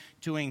crimes,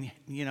 doing,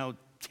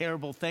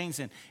 terrible things,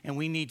 and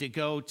we need to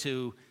go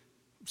to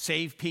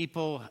save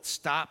people,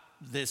 stop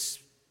this,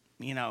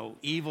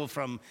 evil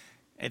from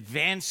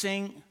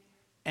advancing?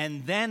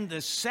 And then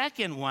the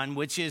second one,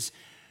 which is,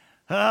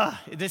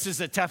 this is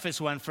the toughest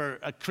one for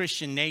a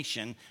Christian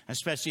nation,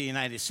 especially the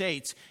United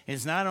States,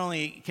 is not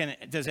only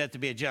does it have to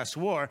be a just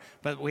war,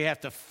 but we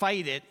have to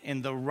fight it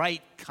in the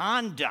right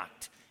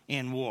conduct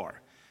in war.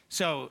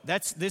 So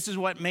this is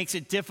what makes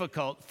it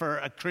difficult for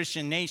a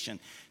Christian nation.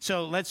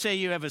 So let's say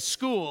you have a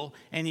school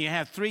and you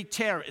have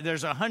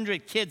there's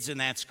 100 kids in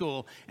that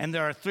school, and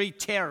there are 3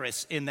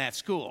 terrorists in that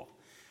school.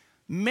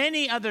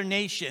 Many other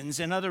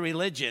nations and other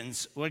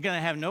religions were going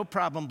to have no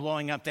problem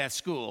blowing up that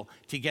school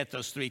to get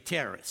those 3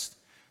 terrorists.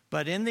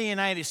 But in the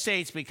United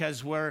States,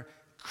 because we're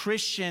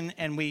Christian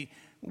and we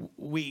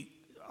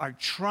are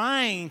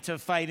trying to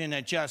fight in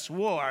a just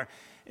war,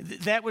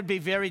 that would be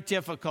very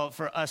difficult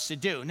for us to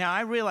do. Now,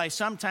 I realize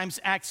sometimes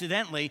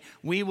accidentally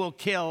we will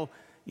kill,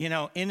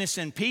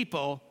 innocent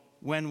people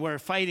when we're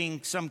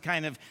fighting some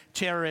kind of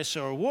terrorist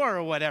or war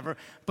or whatever.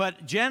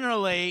 But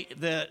generally,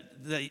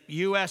 the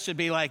U.S. would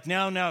be like,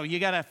 no, you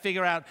got to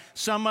figure out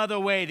some other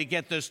way to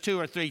get those 2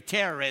 or 3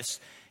 terrorists.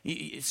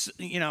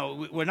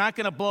 We're not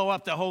going to blow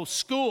up the whole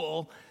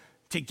school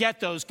to get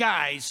those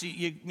guys.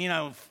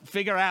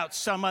 Figure out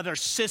some other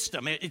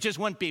system. It just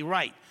wouldn't be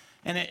right.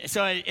 And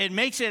so it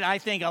makes it, I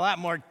think, a lot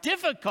more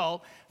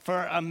difficult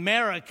for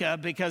America,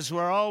 because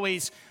we're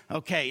always,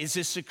 okay, is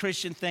this a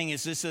Christian thing?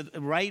 Is this a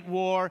right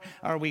war?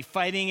 Are we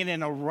fighting it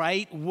in a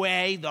right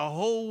way? The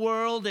whole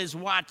world is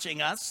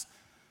watching us,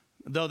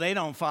 though they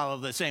don't follow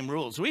the same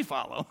rules we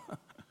follow.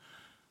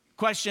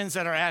 Questions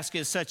that are asked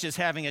is such as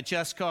having a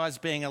just cause,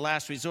 being a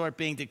last resort,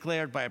 being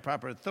declared by a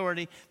proper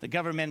authority, the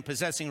government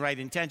possessing right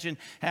intention,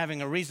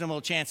 having a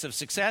reasonable chance of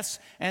success,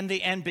 and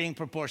the end being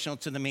proportional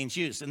to the means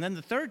used. And then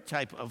the third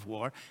type of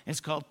war is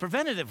called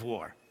preventative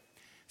war.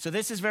 So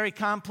this is very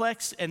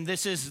complex, and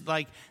this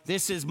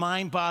is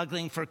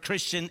mind-boggling for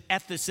Christian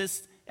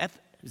ethicists.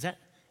 Is that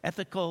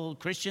ethical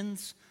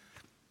Christians?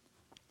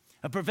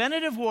 A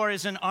preventative war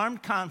is an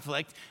armed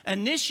conflict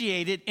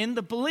initiated in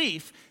the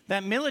belief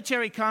that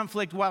military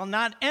conflict, while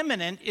not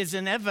imminent, is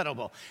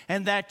inevitable,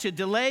 and that to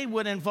delay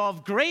would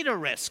involve greater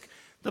risk.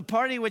 The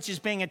party which is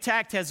being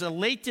attacked has a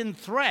latent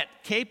threat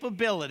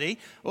capability,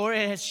 or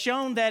it has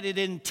shown that it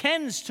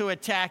intends to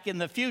attack in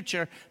the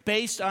future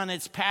based on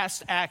its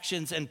past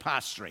actions and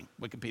posturing.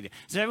 Wikipedia.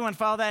 Does everyone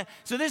follow that?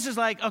 So this is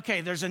like,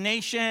 okay, there's a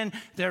nation,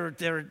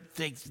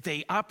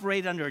 they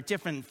operate under a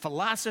different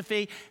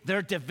philosophy,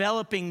 they're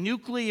developing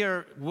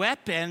nuclear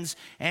weapons,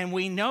 and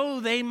we know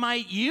they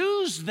might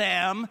use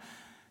them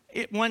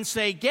once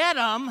they get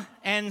them,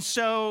 and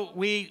so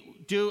we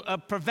do a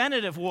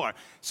preventative war.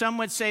 Some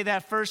would say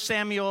that 1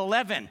 Samuel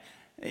 11,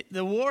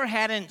 the war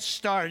hadn't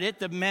started.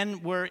 The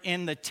men were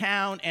in the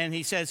town, and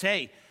he says,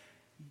 hey,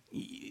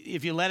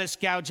 if you let us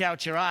gouge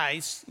out your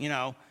eyes,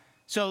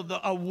 So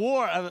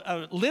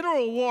a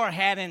literal war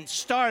hadn't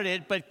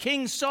started, but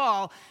King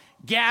Saul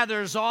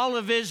gathers all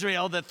of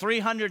Israel, the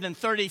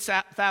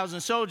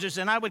 330,000 soldiers,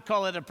 and I would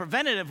call it a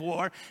preventative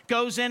war,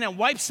 goes in and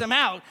wipes them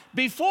out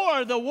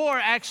before the war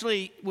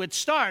actually would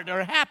start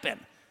or happen.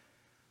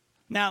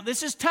 Now,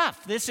 this is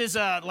tough. This is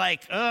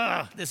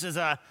this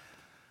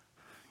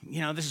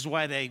is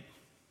why they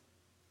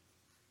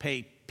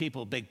pay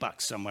people big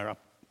bucks somewhere up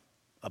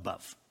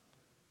above.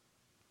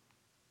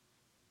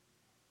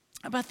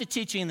 About the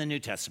teaching in the New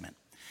Testament.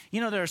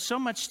 There's so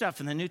much stuff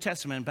in the New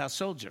Testament about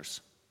soldiers.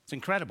 It's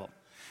incredible.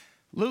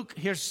 Luke,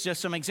 here's just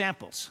some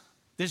examples.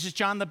 This is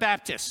John the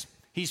Baptist.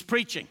 He's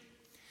preaching.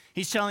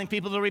 He's telling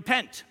people to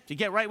repent, to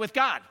get right with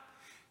God.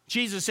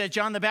 Jesus said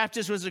John the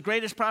Baptist was the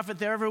greatest prophet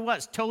there ever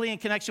was, totally in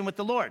connection with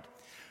the Lord.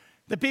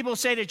 The people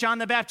say to John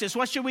the Baptist,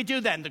 what should we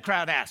do then? The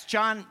crowd asked.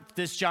 John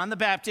the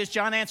Baptist.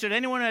 John answered,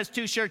 anyone who has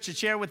 2 shirts should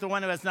share with the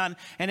one who has none,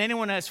 and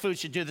anyone who has food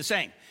should do the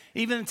same.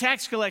 Even the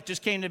tax collectors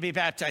came to be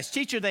baptized.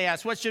 Teacher, they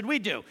asked, what should we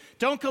do?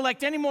 Don't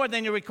collect any more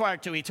than you're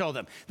required to, he told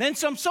them. Then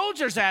some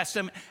soldiers asked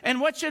him,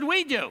 and what should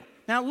we do?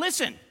 Now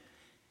listen,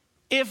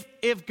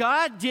 if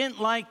God didn't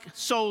like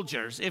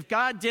soldiers, if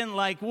God didn't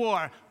like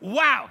war,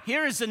 wow,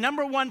 here is the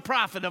number one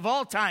prophet of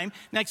all time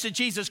next to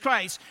Jesus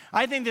Christ.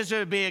 I think this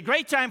would be a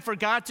great time for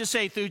God to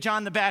say through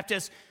John the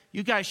Baptist,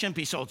 you guys shouldn't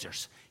be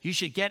soldiers. You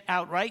should get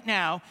out right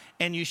now,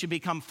 and you should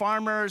become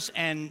farmers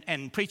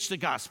and preach the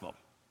gospel.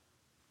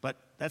 But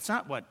that's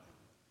not what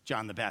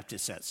John the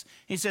Baptist says.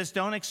 He says,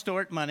 don't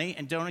extort money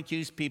and don't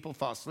accuse people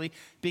falsely.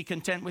 Be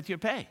content with your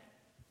pay.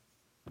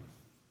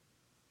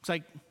 It's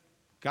like,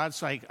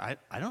 God's like,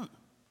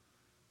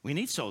 we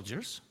need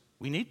soldiers.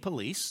 We need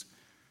police.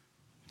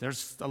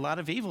 There's a lot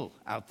of evil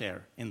out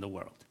there in the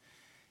world.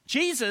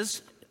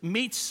 Jesus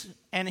meets,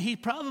 and he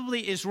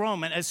probably is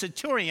Roman, a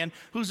centurion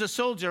who's a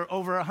soldier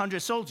over 100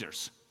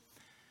 soldiers.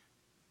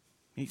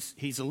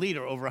 He's a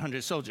leader over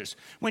 100 soldiers.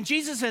 When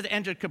Jesus had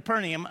entered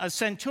Capernaum, a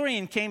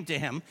centurion came to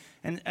him,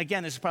 and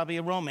again, this is probably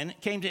a Roman,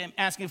 came to him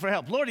asking for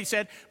help. Lord, he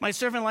said, my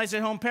servant lies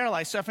at home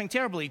paralyzed, suffering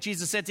terribly.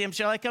 Jesus said to him,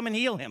 shall I come and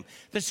heal him?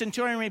 The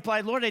centurion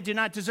replied, Lord, I do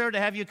not deserve to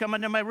have you come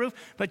under my roof,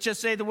 but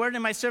just say the word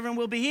and my servant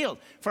will be healed.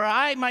 For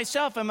I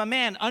myself am a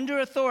man under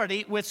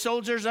authority with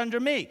soldiers under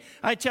me.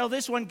 I tell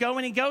this one, go,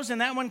 and he goes,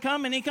 and that one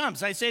come, and he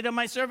comes. I say to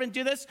my servant,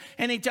 do this,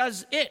 and he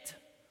does it.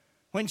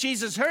 When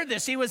Jesus heard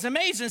this, he was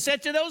amazed and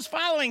said to those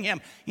following him,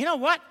 you know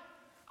what?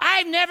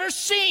 I've never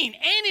seen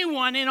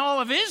anyone in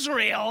all of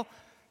Israel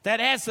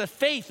that has the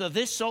faith of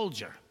this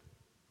soldier.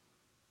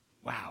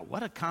 Wow,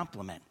 what a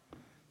compliment.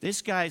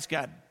 This guy's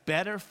got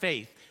better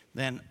faith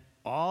than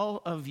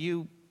all of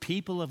you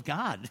people of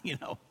God,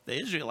 the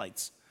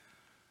Israelites.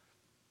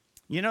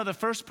 The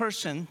first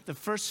person, the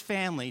first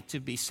family to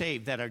be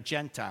saved that are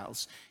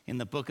Gentiles in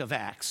the book of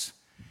Acts.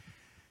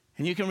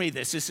 And you can read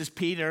this. This is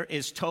Peter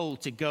is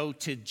told to go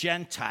to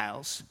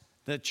Gentiles.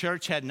 The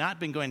church had not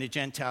been going to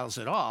Gentiles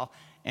at all,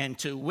 and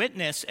to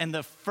witness. And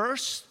the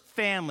first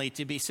family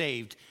to be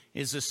saved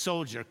is a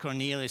soldier,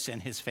 Cornelius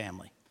and his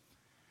family.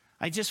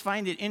 I just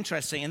find it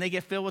interesting. And they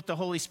get filled with the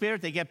Holy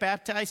Spirit. They get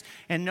baptized.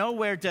 And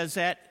nowhere is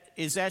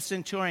that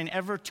centurion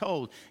ever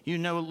told, you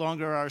no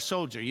longer are a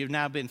soldier. You've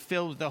now been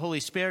filled with the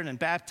Holy Spirit and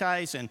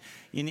baptized. And,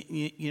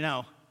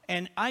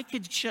 and I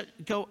could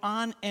go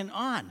on and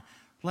on.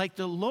 Like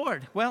the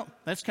Lord. Well,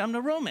 let's come to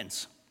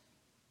Romans.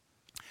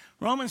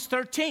 Romans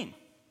 13.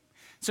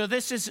 So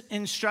this is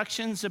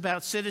instructions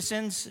about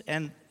citizens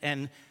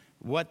and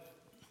what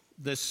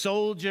the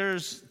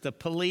soldiers, the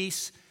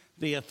police,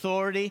 the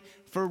authority.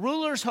 For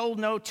rulers hold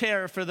no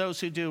terror for those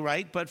who do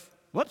right, but,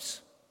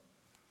 whoops,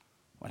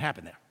 what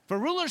happened there? For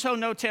rulers hold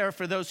no terror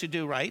for those who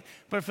do right,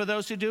 but for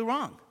those who do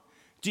wrong.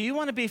 Do you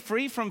want to be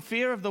free from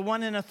fear of the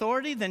one in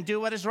authority? Then do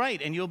what is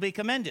right, and you'll be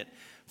commended.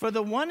 For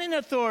the one in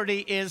authority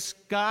is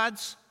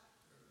God's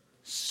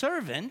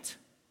servant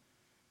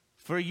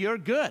for your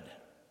good.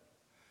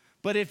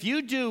 But if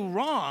you do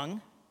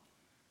wrong,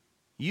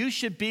 you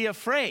should be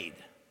afraid.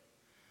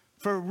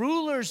 For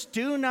rulers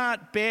do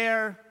not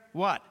bear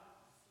what?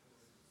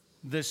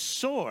 The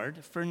sword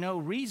for no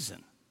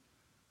reason.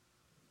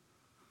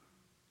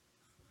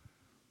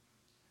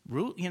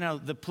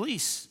 The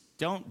police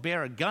don't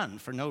bear a gun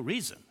for no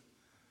reason.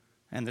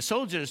 And the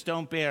soldiers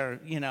don't bear,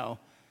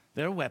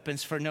 their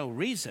weapons for no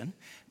reason.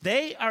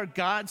 They are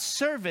God's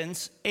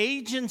servants,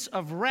 agents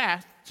of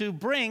wrath to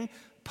bring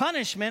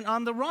punishment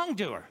on the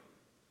wrongdoer.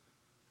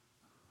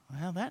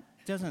 Well, that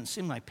doesn't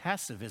seem like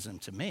pacifism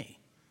to me.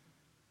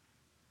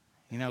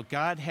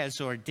 God has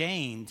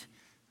ordained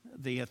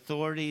the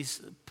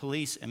authorities,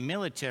 police, and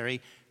military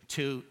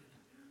to,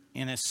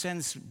 in a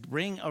sense,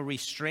 bring a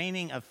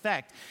restraining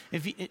effect.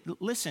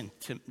 Listen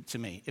to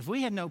me. If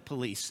we had no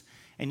police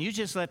and you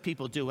just let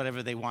people do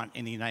whatever they want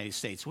in the United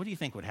States, what do you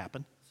think would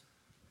happen?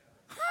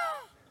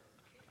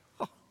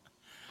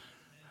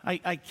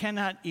 I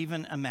cannot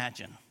even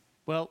imagine.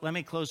 Well, let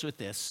me close with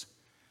this.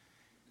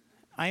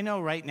 I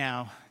know right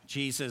now,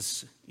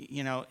 Jesus,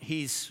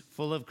 he's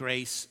full of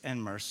grace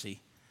and mercy.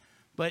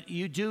 But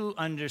you do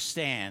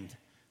understand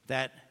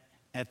that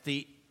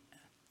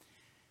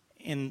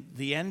in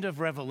the end of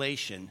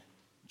Revelation,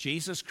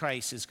 Jesus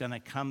Christ is going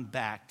to come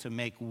back to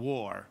make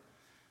war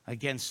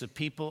against the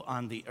people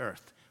on the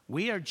earth.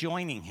 We are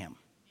joining him.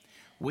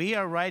 We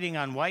are riding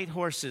on white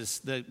horses,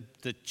 the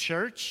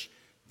church,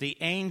 the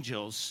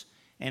angels,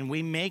 and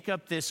we make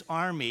up this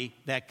army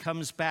that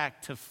comes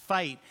back to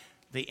fight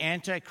the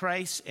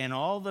Antichrist and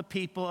all the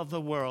people of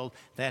the world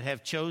that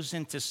have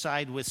chosen to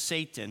side with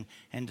Satan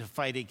and to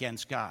fight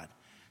against God.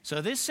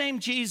 So this same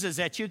Jesus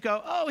that you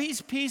go, oh,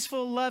 he's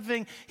peaceful,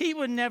 loving, he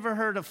would never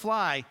hurt a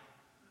fly.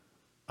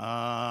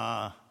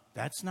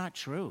 That's not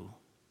true.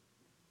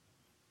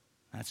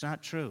 That's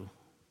not true.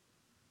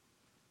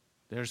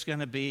 There's going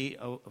to be,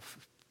 there's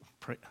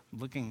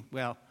going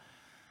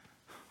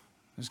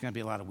to be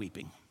a lot of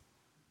weeping.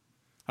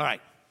 All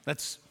right,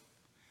 let's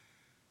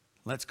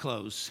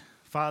close.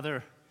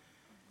 Father,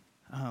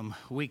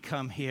 we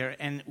come here,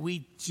 and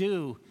we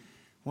do,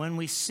 when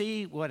we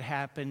see what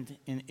happened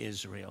in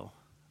Israel.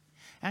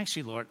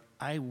 Actually, Lord,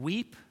 I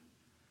weep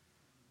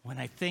when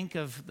I think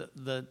of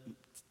the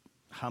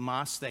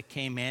Hamas that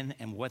came in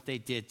and what they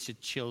did to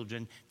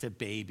children, to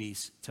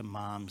babies, to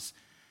moms,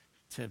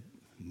 to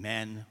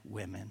men,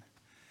 women.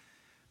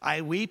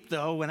 I weep,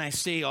 though, when I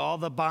see all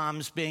the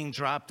bombs being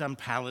dropped on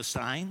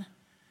Palestine,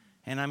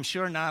 and I'm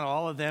sure not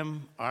all of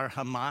them are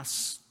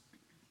Hamas,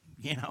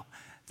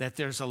 that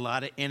there's a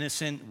lot of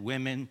innocent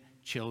women,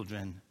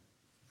 children.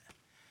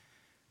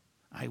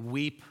 I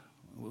weep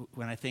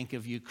when I think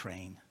of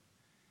Ukraine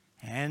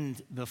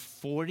and the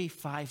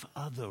 45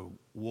 other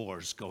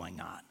wars going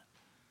on.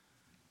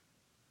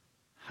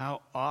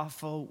 How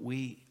awful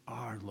we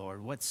are,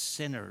 Lord. What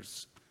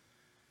sinners.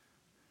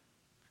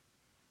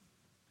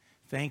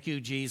 Thank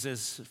you,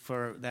 Jesus,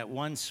 for that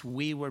once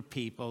we were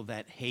people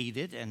that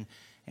hated,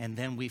 and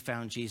then we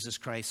found Jesus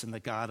Christ, and the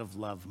God of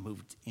love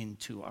moved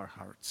into our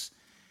hearts.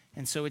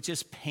 And so it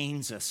just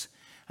pains us.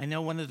 I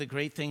know one of the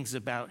great things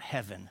about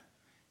heaven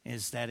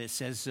is that it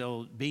says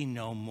there'll be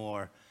no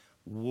more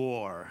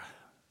war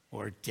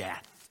or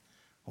death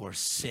or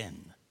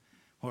sin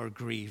or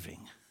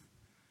grieving.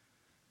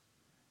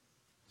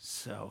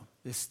 So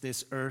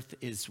this earth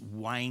is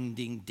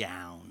winding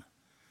down.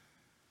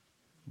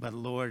 But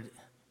Lord,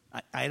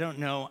 I don't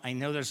know. I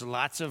know there's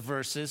lots of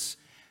verses.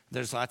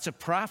 There's lots of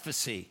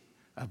prophecy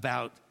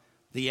about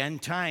the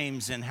end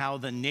times and how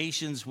the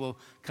nations will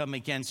come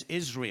against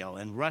Israel,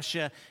 and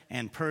Russia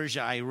and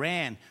Persia,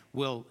 Iran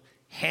will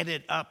head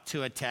it up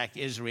to attack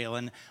Israel.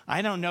 And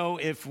I don't know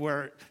if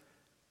we're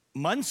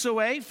months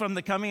away from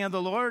the coming of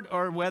the Lord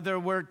or whether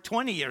we're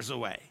 20 years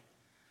away.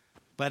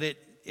 But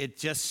it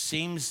just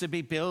seems to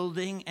be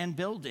building and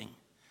building.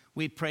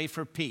 We pray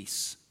for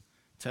peace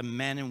to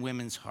men and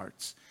women's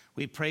hearts.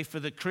 We pray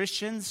for the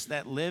Christians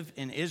that live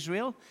in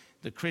Israel,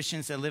 the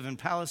Christians that live in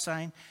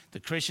Palestine, the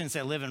Christians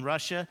that live in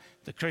Russia,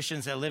 the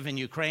Christians that live in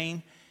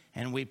Ukraine,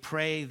 and we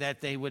pray that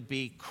they would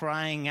be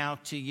crying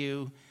out to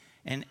you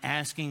and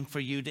asking for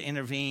you to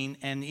intervene,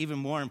 and even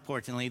more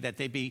importantly, that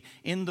they be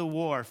in the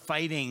war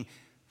fighting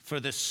for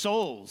the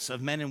souls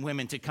of men and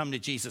women to come to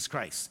Jesus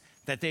Christ,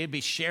 that they would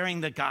be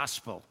sharing the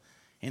gospel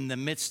in the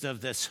midst of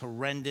this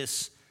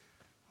horrendous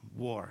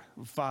war.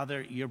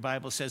 Father, your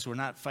Bible says we're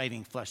not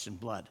fighting flesh and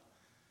blood.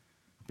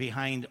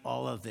 Behind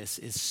all of this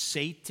is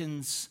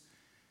Satan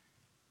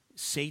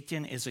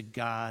is a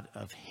God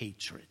of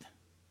hatred.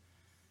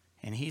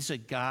 And he's a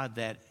God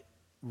that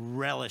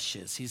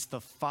relishes. He's the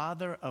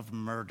father of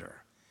murder.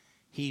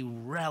 He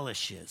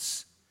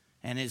relishes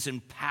and is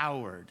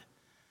empowered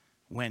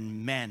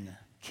when men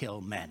kill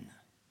men.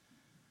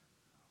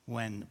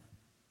 When,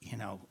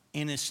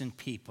 innocent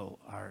people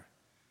are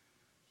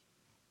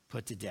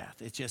put to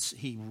death.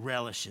 He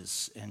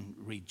relishes and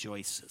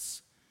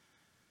rejoices.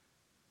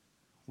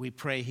 We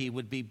pray he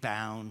would be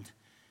bound,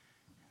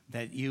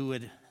 that you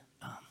would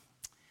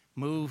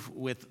move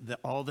with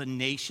all the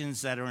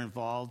nations that are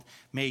involved.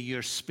 May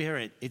your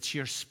spirit, it's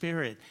your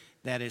spirit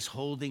that is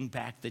holding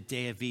back the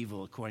day of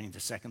evil, according to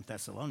 2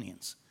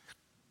 Thessalonians.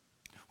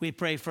 We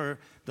pray for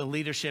the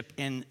leadership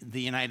in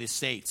the United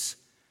States.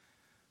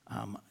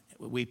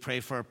 We pray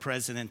for our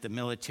president, the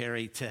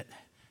military,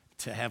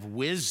 to have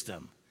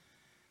wisdom,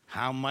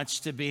 how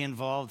much to be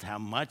involved, how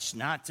much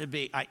not to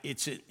be.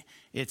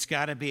 It's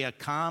got to be a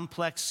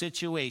complex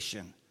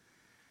situation.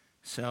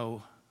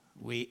 So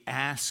we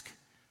ask,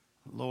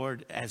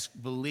 Lord, as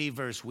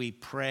believers, we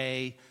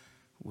pray,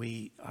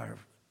 we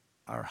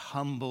are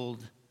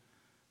humbled,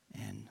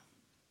 and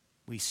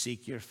we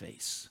seek your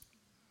face.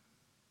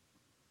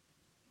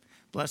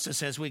 Bless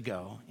us as we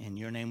go. In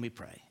your name we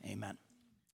pray. Amen.